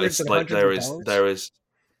Yeah, no, hundreds it's and like hundreds of dollars.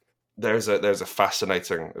 there's a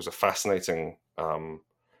fascinating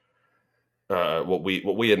what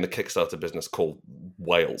we in the Kickstarter business call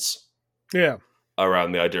whales Yeah.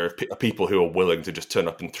 around the idea of people who are willing to just turn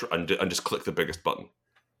up and just click the biggest button.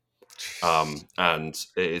 And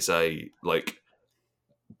it is one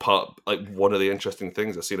of the interesting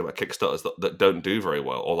things I've seen about Kickstarters that don't do very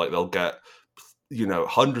well, or like they'll get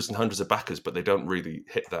hundreds and hundreds of backers, but they don't really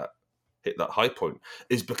hit that high point,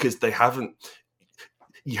 is because they haven't.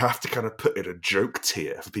 You have to kind of put in a joke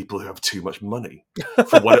tier for people who have too much money.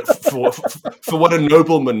 For when a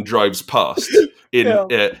nobleman drives past in Yeah.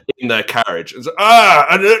 in their carriage and says,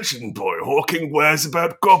 an urchin boy hawking wares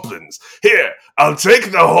about goblins. Here, I'll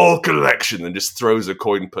take the whole collection, and just throws a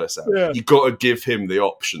coin purse out. Yeah. You got to give him the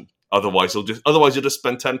option. Otherwise, you'll just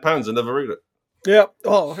spend £10 and never read it. Yeah.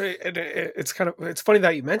 Oh, it's it's funny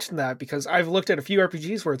that you mentioned that because I've looked at a few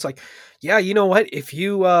RPGs where it's like, yeah, you know what? If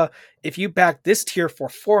you back this tier for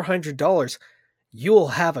 $400, you'll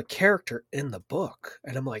have a character in the book.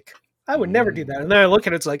 And I'm like, I would never do that. And then I look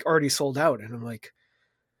at it's like already sold out, and I'm like,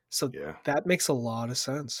 so Yeah. that makes a lot of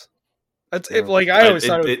sense. That's Yeah. like I always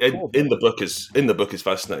thought it was cool. In the book is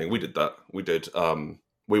fascinating. We did that. We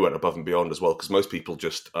went above and beyond as well, because most people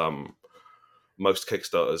just most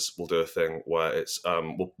Kickstarters will do a thing where it's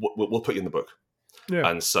we'll put you in the book, Yeah.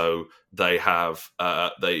 and so they have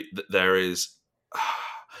there is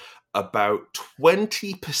about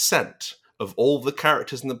 20% of all the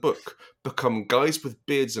characters in the book become guys with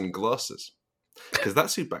beards and glasses, because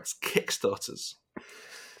that's who backs Kickstarters.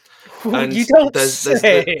 And you don't there's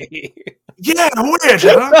say. yeah, weird,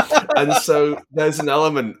 huh? And so there's an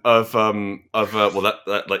element of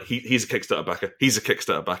he's a Kickstarter backer. He's a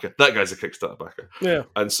Kickstarter backer. That guy's a Kickstarter backer. Yeah.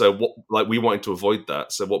 And so we wanted to avoid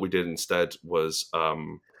that. So what we did instead was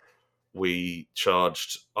we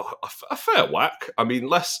charged a fair whack. I mean,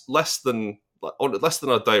 less than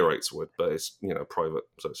our day rates would, but it's private,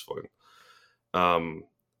 so it's fine.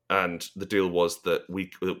 And the deal was that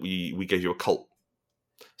we gave you a cult.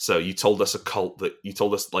 So you told us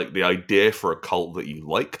like the idea for a cult that you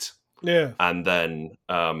liked, Yeah. and then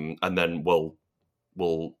we'll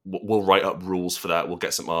write up rules for that. We'll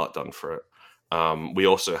get some art done for it. We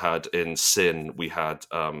also had in Sin, we had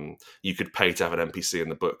you could pay to have an NPC in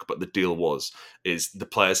the book, but the deal is the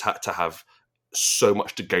players had to have so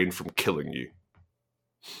much to gain from killing you.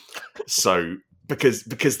 So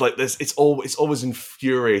because like this, it's always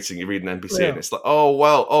infuriating. You read an NPC and it's like, oh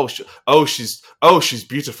well, she's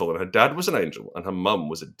beautiful, and her dad was an angel, and her mum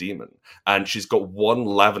was a demon, and she's got one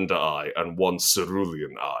lavender eye and one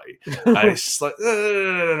cerulean eye, and it's just like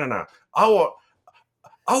no. I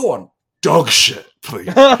want dog shit, please.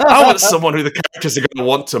 I want someone who the characters are going to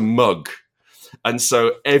want to mug, and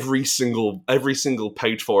so every single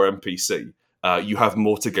paid for NPC, you have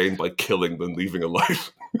more to gain by killing than leaving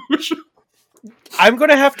alive. I'm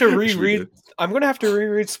gonna have to reread. I'm gonna have to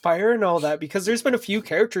reread Spire and all that, because there's been a few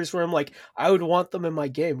characters where I'm like, I would want them in my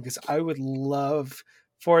game because I would love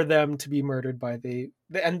for them to be murdered by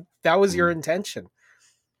and that was your intention.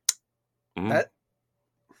 That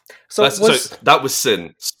so that was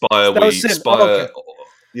Sin. Spire. Spire. Oh, okay.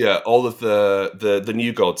 Yeah, all of the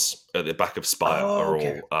new gods at the back of Spire are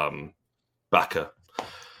okay. all backer.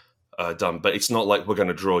 Done, but it's not like we're going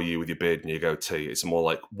to draw you with your beard and your goatee. It's more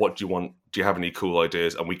like, what do you want? Do you have any cool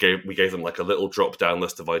ideas? And we gave them like a little drop down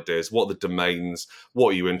list of ideas. What are the domains? What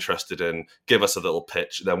are you interested in? Give us a little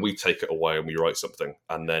pitch. Then we take it away and we write something,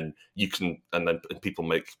 and then people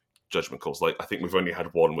make judgment calls. Like, I think we've only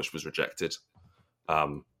had one which was rejected.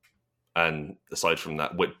 And aside from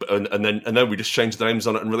that, and then we just changed the names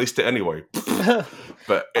on it and released it anyway.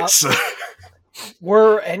 But it's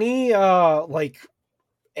were any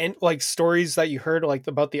stories that you heard like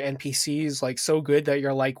about the NPCs like so good that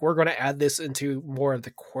you're like, we're going to add this into more of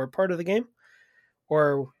the core part of the game,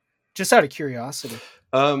 or just out of curiosity?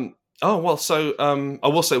 I will say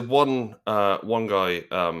one guy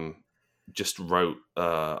just wrote,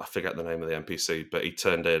 I forget the name of the NPC, but he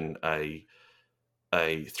turned in a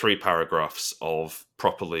 3 paragraphs of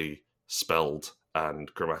properly spelled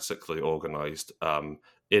and grammatically organized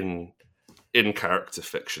in character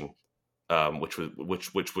fiction, which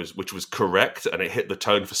was correct, and it hit the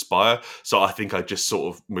tone for Spire. So I think I just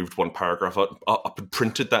sort of moved one paragraph up and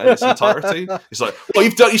printed that in its entirety. It's like, well,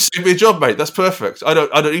 you saved me a job, mate. That's perfect. I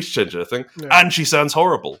don't need to change anything. Yeah. And she sounds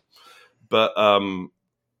horrible, but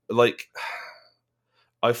like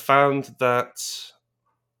I found that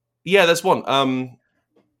there's one of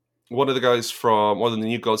the guys from one of the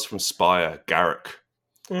new gods from Spire, Garrick.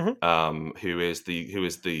 Who is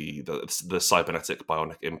the cybernetic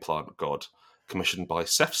bionic implant god commissioned by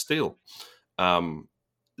Seth Steele. I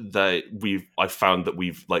found that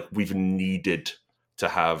we've needed to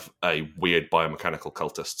have a weird biomechanical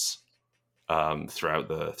cultists throughout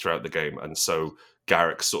the game, and so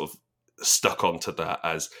Garrick sort of stuck onto that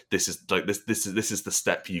as this is the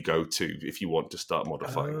step you go to if you want to start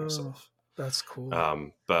modifying yourself. That's cool.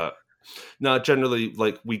 But no, generally,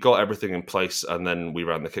 like, we got everything in place, and then we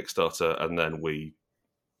ran the Kickstarter, and then we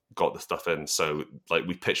got the stuff in. So, like,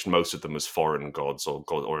 we pitched most of them as foreign gods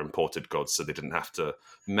or imported gods, so they didn't have to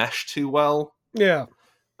mesh too well. Yeah.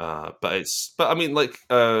 But I mean, like,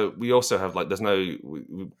 we also have, like, there's no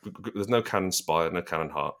canon Spire, no canon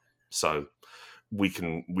Heart, so we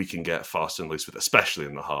can get fast and loose with it, especially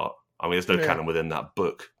in the Heart. I mean, there's no canon within that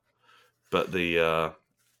book, but the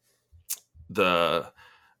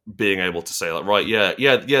being able to say, like, right,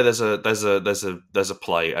 there's a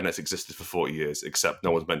play, and it's existed for 40 years, except no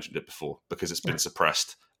one's mentioned it before because it's been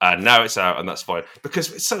suppressed, and now it's out, and that's fine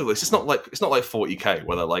because it's so loose. It's not like 40K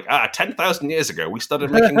where they're like, 10,000 years ago we started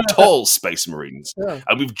making tall Space Marines,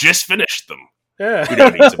 and we've just finished them. Yeah, we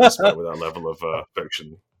don't need to mess with that level of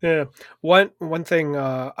fiction. Yeah, one thing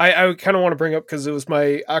I kind of want to bring up, because it was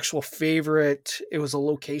my actual favorite. It was a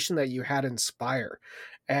location that you had in Spire,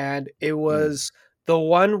 and it was the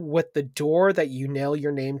one with the door that you nail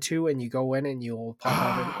your name to, and you go in and you'll pop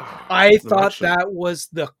out. I thought that was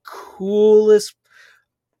the coolest.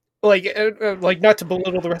 Like not to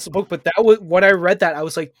belittle the rest of the book, but that was, when I read that, I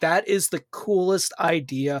was like, that is the coolest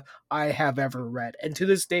idea I have ever read. And to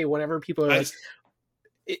this day, whenever people are like,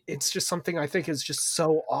 it's just something I think is just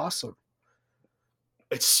so awesome.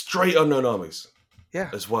 It's straight Unknown Armies.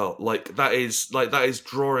 Yeah. As well. Like that is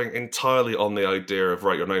drawing entirely on the idea of,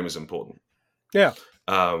 right, your name is important. Yeah.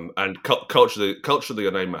 And culturally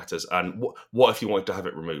your name matters. And what if you wanted to have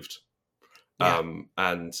it removed? Yeah.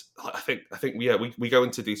 And I think we go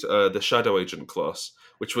into the Shadow Agent class,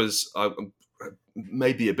 which was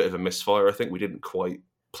maybe a bit of a misfire. I think we didn't quite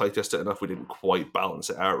playtest it enough. We didn't quite balance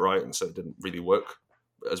it out right, and so it didn't really work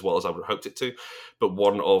as well as I would have hoped it to. But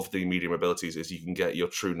one of the medium abilities is you can get your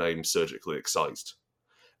true name surgically excised.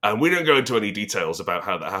 And we don't go into any details about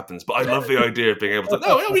how that happens, but I love the idea of being able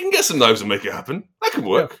to, we can get some knives and make it happen. That can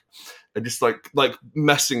work. Yeah. And just like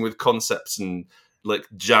messing with concepts and like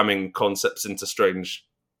jamming concepts into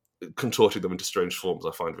contorting them into strange forms, I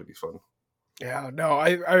find really fun. Yeah, no,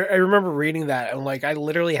 I remember reading that, and like I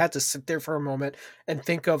literally had to sit there for a moment and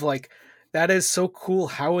think of, like, that is so cool.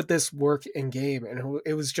 How would this work in game? And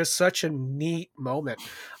it was just such a neat moment.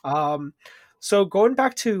 So going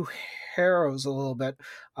back to Harrows a little bit.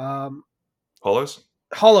 Hollows.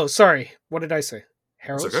 Sorry, what did I say?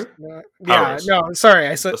 Harrows? It's okay. Yeah, Harrows. No, sorry.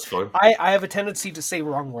 I said. That's fine. I have a tendency to say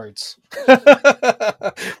wrong words.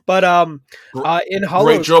 But in Hollows,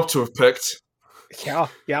 great job to have picked. Yeah.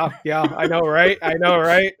 I know, right?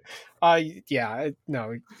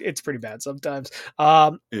 No, it's pretty bad sometimes.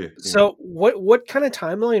 So what kind of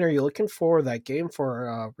timeline are you looking for that game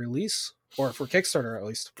for release, or for Kickstarter at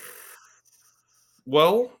least?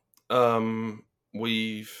 Well,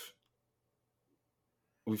 we've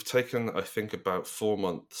taken, I think, about 4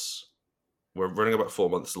 months. We're running about 4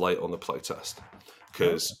 months late on the playtest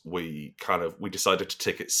because we decided to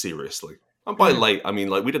take it seriously. And by late, I mean,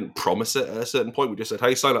 like, we didn't promise it at a certain point. We just said,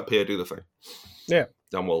 "Hey, sign up here, do the thing." Yeah,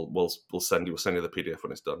 and we'll send you the PDF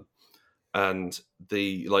when it's done. And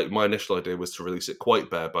my initial idea was to release it quite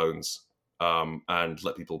bare bones, and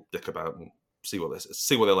let people dick about and see what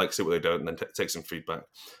they like, see what they don't, and then take some feedback.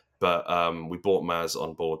 But we brought Maz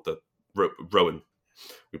on board, Rowan.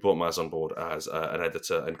 We brought Maz on board as an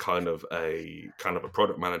editor and kind of a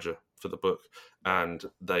product manager for the book, and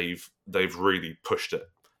they've really pushed it.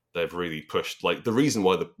 They've really pushed, like, the reason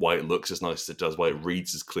why it looks as nice as it does, why it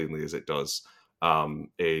reads as cleanly as it does, the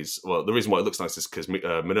reason why it looks nice is because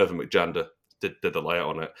Minerva McJander did the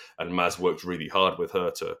layout on it, and Maz worked really hard with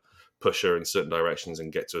her to push her in certain directions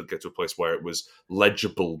and get to a place where it was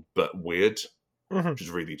legible but weird, which is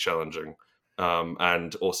really challenging.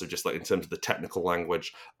 And also just like in terms of the technical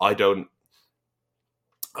language, I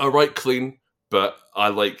write clean, but I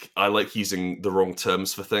like using the wrong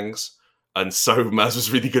terms for things, and so Maz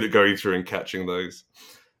was really good at going through and catching those.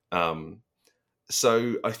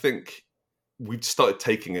 So I think we started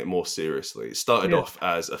taking it more seriously. It started Yeah. off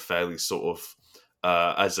as a fairly sort of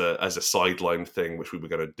as a sideline thing, which we were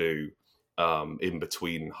going to do in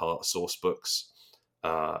between Heart source books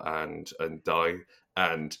and Die,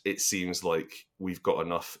 and it seems like we've got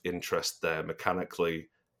enough interest there mechanically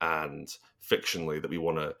and fictionally that we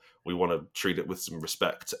want to treat it with some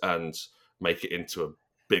respect and make it into a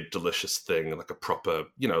big delicious thing, like a proper,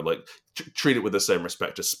 like treat it with the same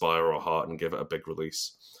respect as Spire or Heart and give it a big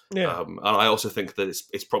release. Yeah. And I also think that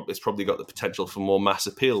it's probably got the potential for more mass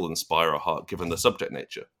appeal than Spire or Heart, given the subject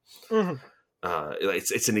nature. Mm-hmm.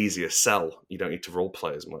 It's an easier sell. You don't need to role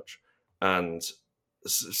play as much, and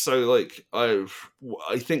so like I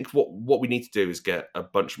think what we need to do is get a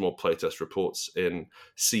bunch more playtest reports in,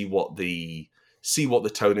 see what the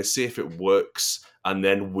tone is, see if it works, and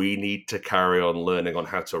then we need to carry on learning on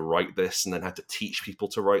how to write this and then how to teach people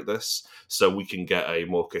to write this so we can get a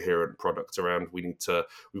more coherent product around. We've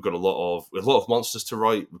got a lot of monsters to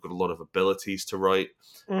write, we've got a lot of abilities to write,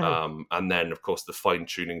 Mm-hmm. and then of course the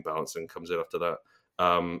fine-tuning balancing comes in after that.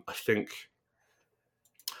 I think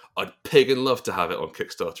I'd pig and love to have it on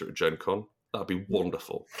Kickstarter at Gen Con. That'd be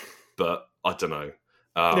wonderful. But I don't know.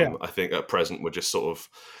 Yeah. I think at present we're just sort of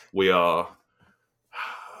we're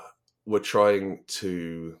trying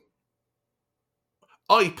to.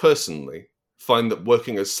 I personally find that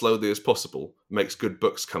working as slowly as possible makes good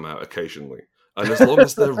books come out occasionally, and as long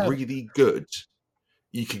as they're really good,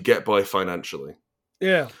 you can get by financially.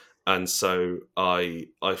 Yeah. And so I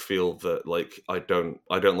feel that like I don't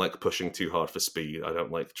like pushing too hard for speed. I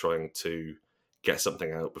don't like trying to get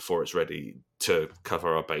something out before it's ready to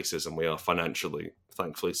cover our bases, and we are financially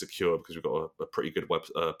thankfully secure because we've got a pretty good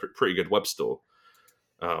web store,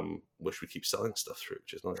 which we keep selling stuff through,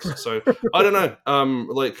 which is nice. So I don't know.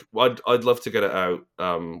 Like I'd love to get it out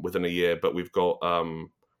within a year, but we've got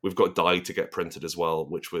Die to get printed as well,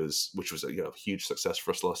 which was a huge success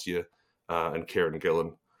for us last year, and Kieran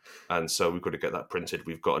Gillen. And so we've got to get that printed.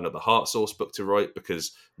 We've got another Heart source book to write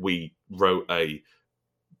because we wrote a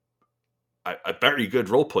very good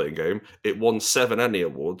role playing game. It won 7 Annie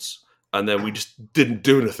Awards, and then we just didn't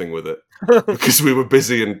do anything with it because we were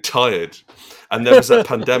busy and tired. And there was that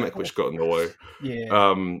pandemic which got in the way.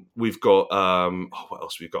 Yeah. We've got what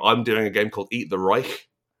else we've got? I'm doing a game called Eat the Reich,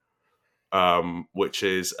 which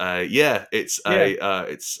is it's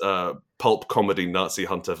pulp comedy Nazi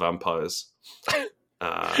hunter vampires.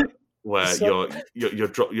 Where So, you're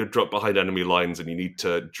dropped behind enemy lines and you need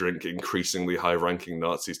to drink increasingly high-ranking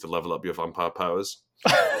Nazis to level up your vampire powers.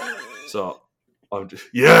 So I'm just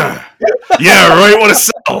right. What a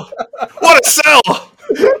sell! What a sell!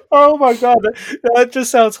 oh my god, that just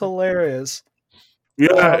sounds hilarious.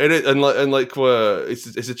 Yeah, it is, and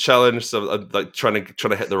it's a challenge. So I'm like trying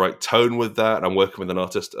to hit the right tone with that. And I'm working with an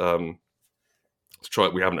artist. To try.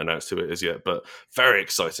 We haven't announced who it is yet, but very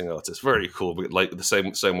exciting artist, very cool. Like the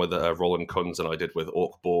same way that Roland Kunz and I did with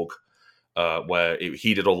Orc Borg, where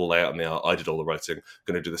he did all the layout and the art, I did all the writing.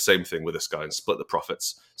 Going to do the same thing with this guy and split the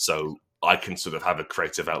profits, so I can sort of have a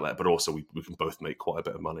creative outlet, but also we can both make quite a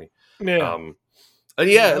bit of money. Yeah. And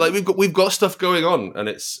yeah, like we've got stuff going on, and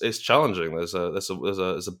it's challenging. There's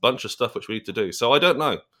a bunch of stuff which we need to do. So I don't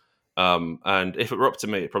know. And if it were up to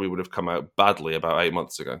me, it probably would have come out badly about 8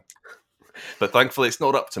 months ago. But thankfully, it's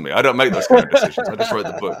not up to me. I don't make those kind of decisions. I just write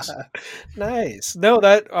the books. Nice. No,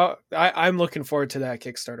 that I'm looking forward to that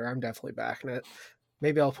Kickstarter. I'm definitely backing it.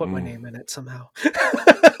 Maybe I'll put my name in it somehow.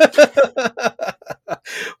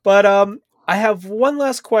 But I have one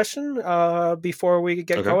last question before we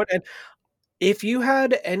get going. And if you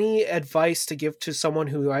had any advice to give to someone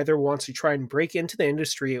who either wants to try and break into the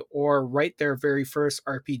industry or write their very first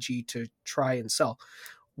RPG to try and sell,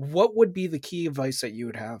 what would be the key advice that you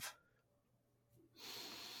would have?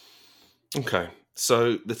 Okay,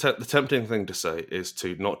 so the tempting thing to say is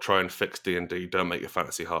to not try and fix D&D. Don't make your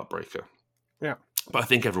fantasy heartbreaker. Yeah. But I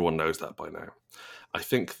think everyone knows that by now. I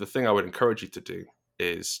think the thing I would encourage you to do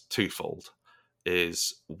is twofold.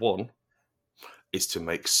 One is to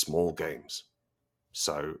make small games.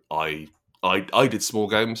 So I did small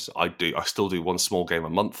games. I still do one small game a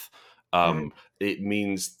month. It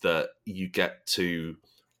means that you get to.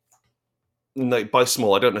 Like, by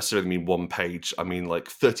small, I don't necessarily mean 1 page. I mean like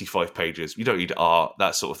 35 pages. You don't need art,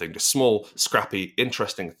 that sort of thing. Just small, scrappy,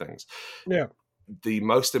 interesting things. Yeah. The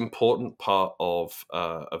most important part of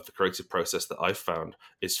the creative process that I've found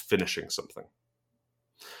is finishing something.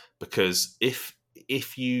 Because if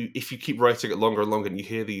if you keep writing it longer and longer, and you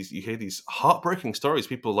hear these heartbreaking stories,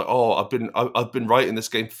 people are like, oh, I've been writing this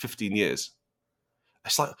game for 15 years.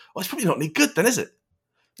 It's like, well, it's probably not any good then, is it?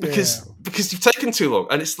 Because you've taken too long,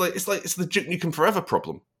 and it's the Duke Nukem Forever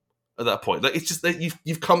problem at that point. Like, it's just that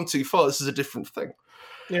you've come too far. This is a different thing.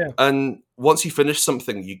 Yeah. And once you finish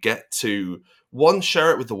something, you get to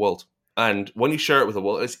share it with the world. And when you share it with the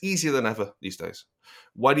world, it's easier than ever these days.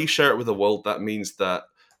 When you share it with the world, that means that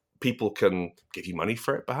people can give you money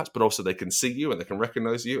for it, perhaps, but also they can see you and they can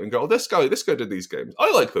recognize you and go, oh, this guy did these games.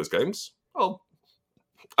 I like those games.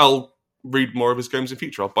 I'll read more of his games in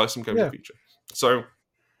future. I'll buy some games in future. So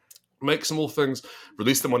make some more things,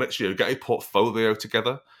 release them on itch.io, get a portfolio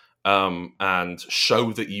together, and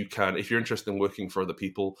show that you can, if you're interested in working for other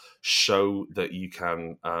people, show that you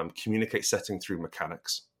can communicate setting through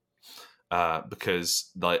mechanics.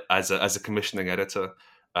 Because like as a commissioning editor,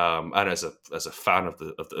 and as a fan of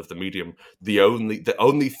the medium, the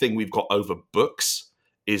only thing we've got over books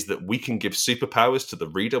is that we can give superpowers to the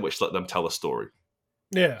reader, which let them tell a story.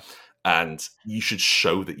 Yeah. And you should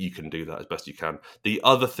show that you can do that as best you can. The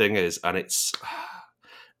other thing is, and it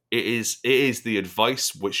is the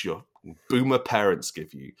advice which your boomer parents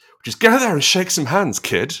give you, which is go there and shake some hands,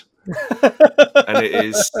 kid. And it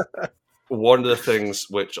is one of the things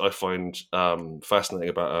which I find fascinating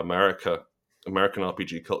about American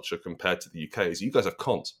RPG culture compared to the UK is you guys have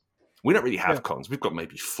cons. We don't really have cons. We've got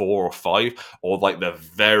maybe 4 or 5, or like they're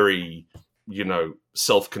very,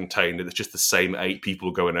 self-contained. It's just the same 8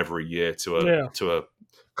 people going every year to a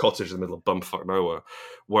cottage in the middle of bumfuck nowhere.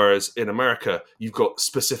 Whereas in America, you've got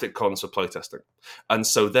specific cons for playtesting. And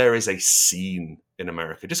so there is a scene in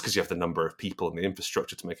America, just because you have the number of people and the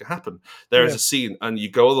infrastructure to make it happen. There is a scene, and you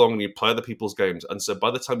go along and you play other people's games. And so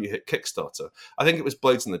by the time you hit Kickstarter, I think it was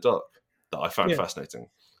Blades in the Dark that I found fascinating.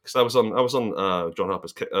 Because I was on John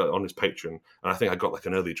Harper's on his Patreon, and I think I got like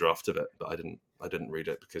an early draft of it, but I didn't read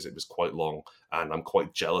it because it was quite long, and I'm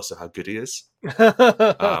quite jealous of how good he is. So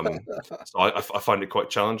I find it quite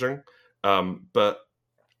challenging. But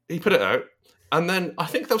he put it out, and then I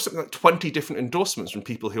think there was something like 20 different endorsements from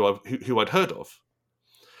people who I'd heard of,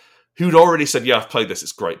 who'd already said, "Yeah, I've played this;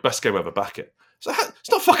 it's great, best game ever. Back it." So it's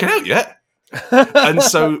not fucking out yet. And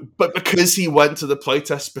so, but because he went to the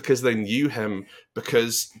playtest, because they knew him,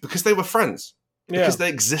 because they were friends, because they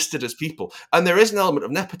existed as people, and there is an element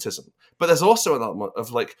of nepotism, but there's also an element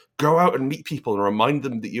of like go out and meet people and remind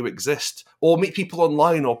them that you exist, or meet people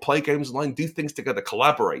online, or play games online, do things together,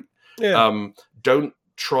 collaborate. Don't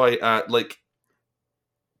try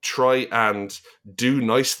and do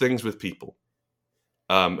nice things with people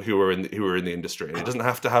who are in the industry. And it doesn't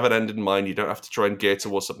have to have an end in mind. You don't have to try and gear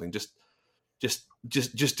towards something. Just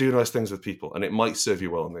do nice things with people, and it might serve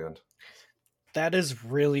you well in the end. That is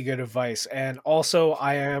really good advice. And also,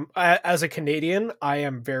 as a Canadian, I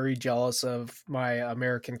am very jealous of my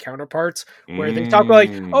American counterparts, where they talk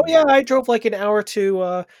like, "Oh yeah, I drove like an hour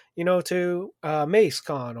to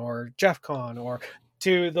MaceCon or JeffCon or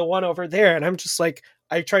to the one over there," and I'm just like,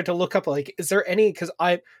 I tried to look up like, is there any? Because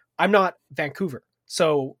I'm not Vancouver,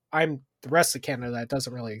 so I'm the rest of Canada that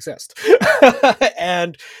doesn't really exist.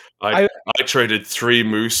 And I traded 3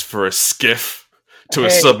 moose for a skiff to a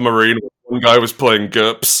submarine. One guy was playing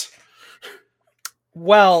GURPS.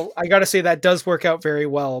 Well, I gotta say that does work out very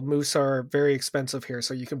well. Moose are very expensive here,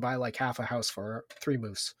 so you can buy like half a house for 3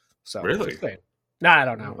 moose. So really? Nah, I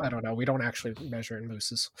don't know. We don't actually measure in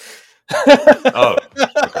mooses. Oh,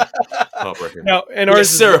 okay. Heartbreaking. No, and it's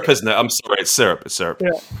syrup, isn't it? I'm sorry, it's syrup. It's syrup.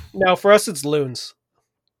 Yeah. No, for us, it's loons.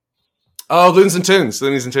 Oh, loonies and toonies.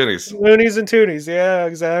 Loonies and toonies. Yeah,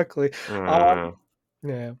 exactly.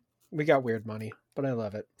 Yeah, we got weird money, but I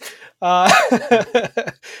love it.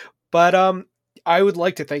 But I would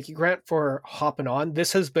like to thank you, Grant, for hopping on.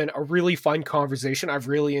 This has been a really fun conversation. I've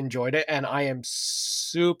really enjoyed it, and I am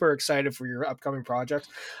super excited for your upcoming project.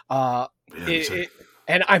 And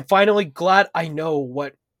I'm finally glad I know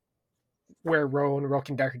where Rowan Rook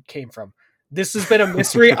Deckard came from. This has been a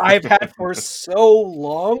mystery I've had for so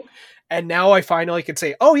long. And now I finally can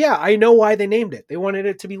say, "Oh yeah, I know why they named it. They wanted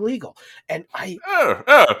it to be legal." And I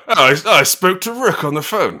spoke to Rook on the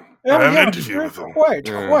phone. I had an interview with him. Quite.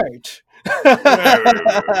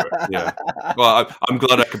 Yeah. Well, I'm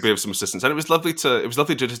glad I could be of some assistance, and it was lovely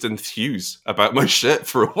to just enthuse about my shit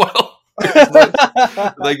for a while.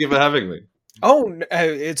 Thank you for having me. Oh,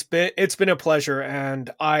 it's been a pleasure, and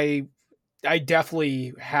I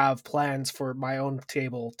definitely have plans for my own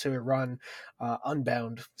table to run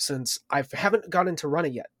Unbound, since I haven't gotten to run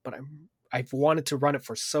it yet, but I've wanted to run it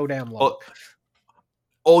for so damn long.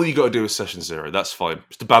 All you got to do is session 0. That's fine.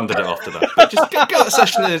 Just abandon it after that. But just get that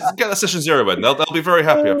session 0 in. They'll be very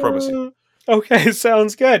happy. I promise you. Okay,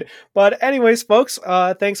 sounds good. But anyways, folks,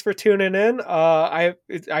 thanks for tuning in. I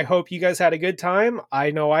hope you guys had a good time.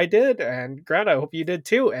 I know I did, and Grant, I hope you did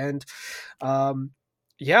too. And um,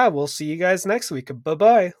 yeah, we'll see you guys next week. Bye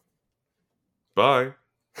bye. Bye.